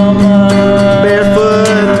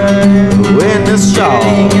 barefoot in the stall.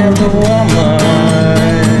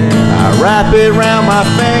 I wrap it around my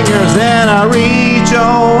fingers, then I reach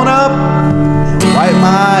on up and wipe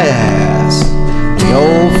my ass the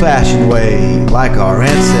old-fashioned way, like our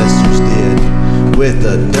ancestors did, with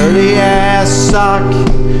a dirty ass sock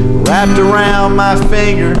wrapped around my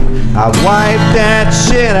finger. I wipe that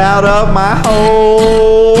shit out of my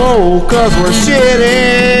hole, 'cause we're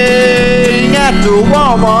shitting at the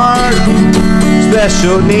Walmart.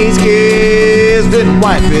 Special needs kids didn't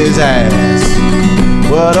wipe his ass,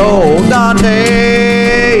 but old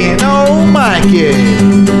Dante and old Mikey,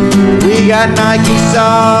 we got Nike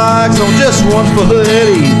socks on just one foot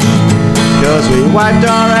each, 'cause we wiped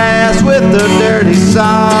our ass with the dirty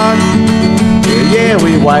sock. Yeah,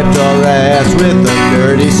 we wiped our ass with the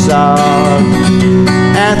dirty sock.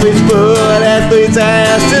 Athlete's foot, athlete's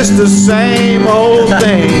ass, just the same old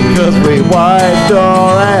thing, 'cause we wiped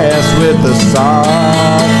our ass with the sock.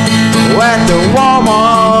 At the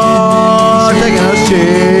Walmart, taking a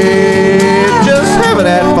shit, just having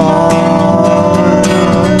that fun.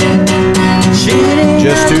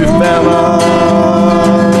 Just two fellas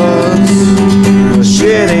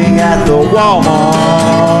shitting at the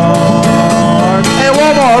Walmart. Hey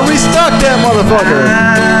Walmart, restock that motherfucker.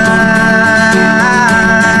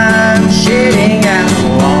 I'm shitting at the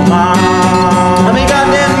Walmart. I mean,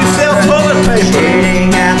 goddamn, you sell toilet paper. Shitting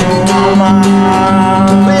at the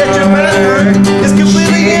Walmart. But yet your bathroom is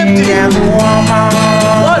completely empty. Shitting at the Walmart.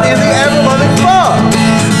 What in the ever-loving fuck?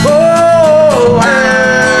 Oh, I'm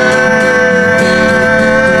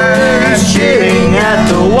Shitting at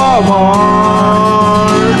the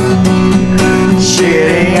Walmart.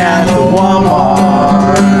 Shitting at the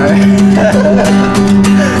Walmart.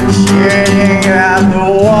 shitting at the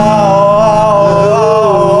wall.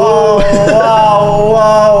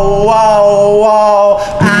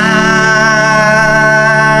 I'm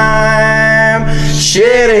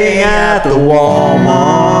shitting at the Walmart.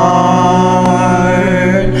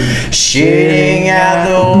 Shitting at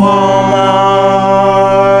the Walmart.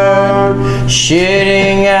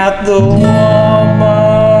 Shitting at the Walmart.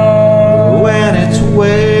 When it's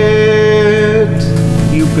wet.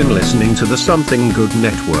 You've been listening to the Something Good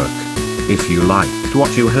Network. If you liked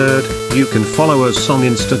what you heard, you can follow us on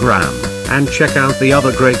Instagram and check out the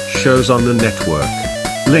other great shows on the network.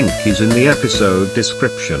 Link is in the episode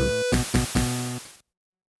description.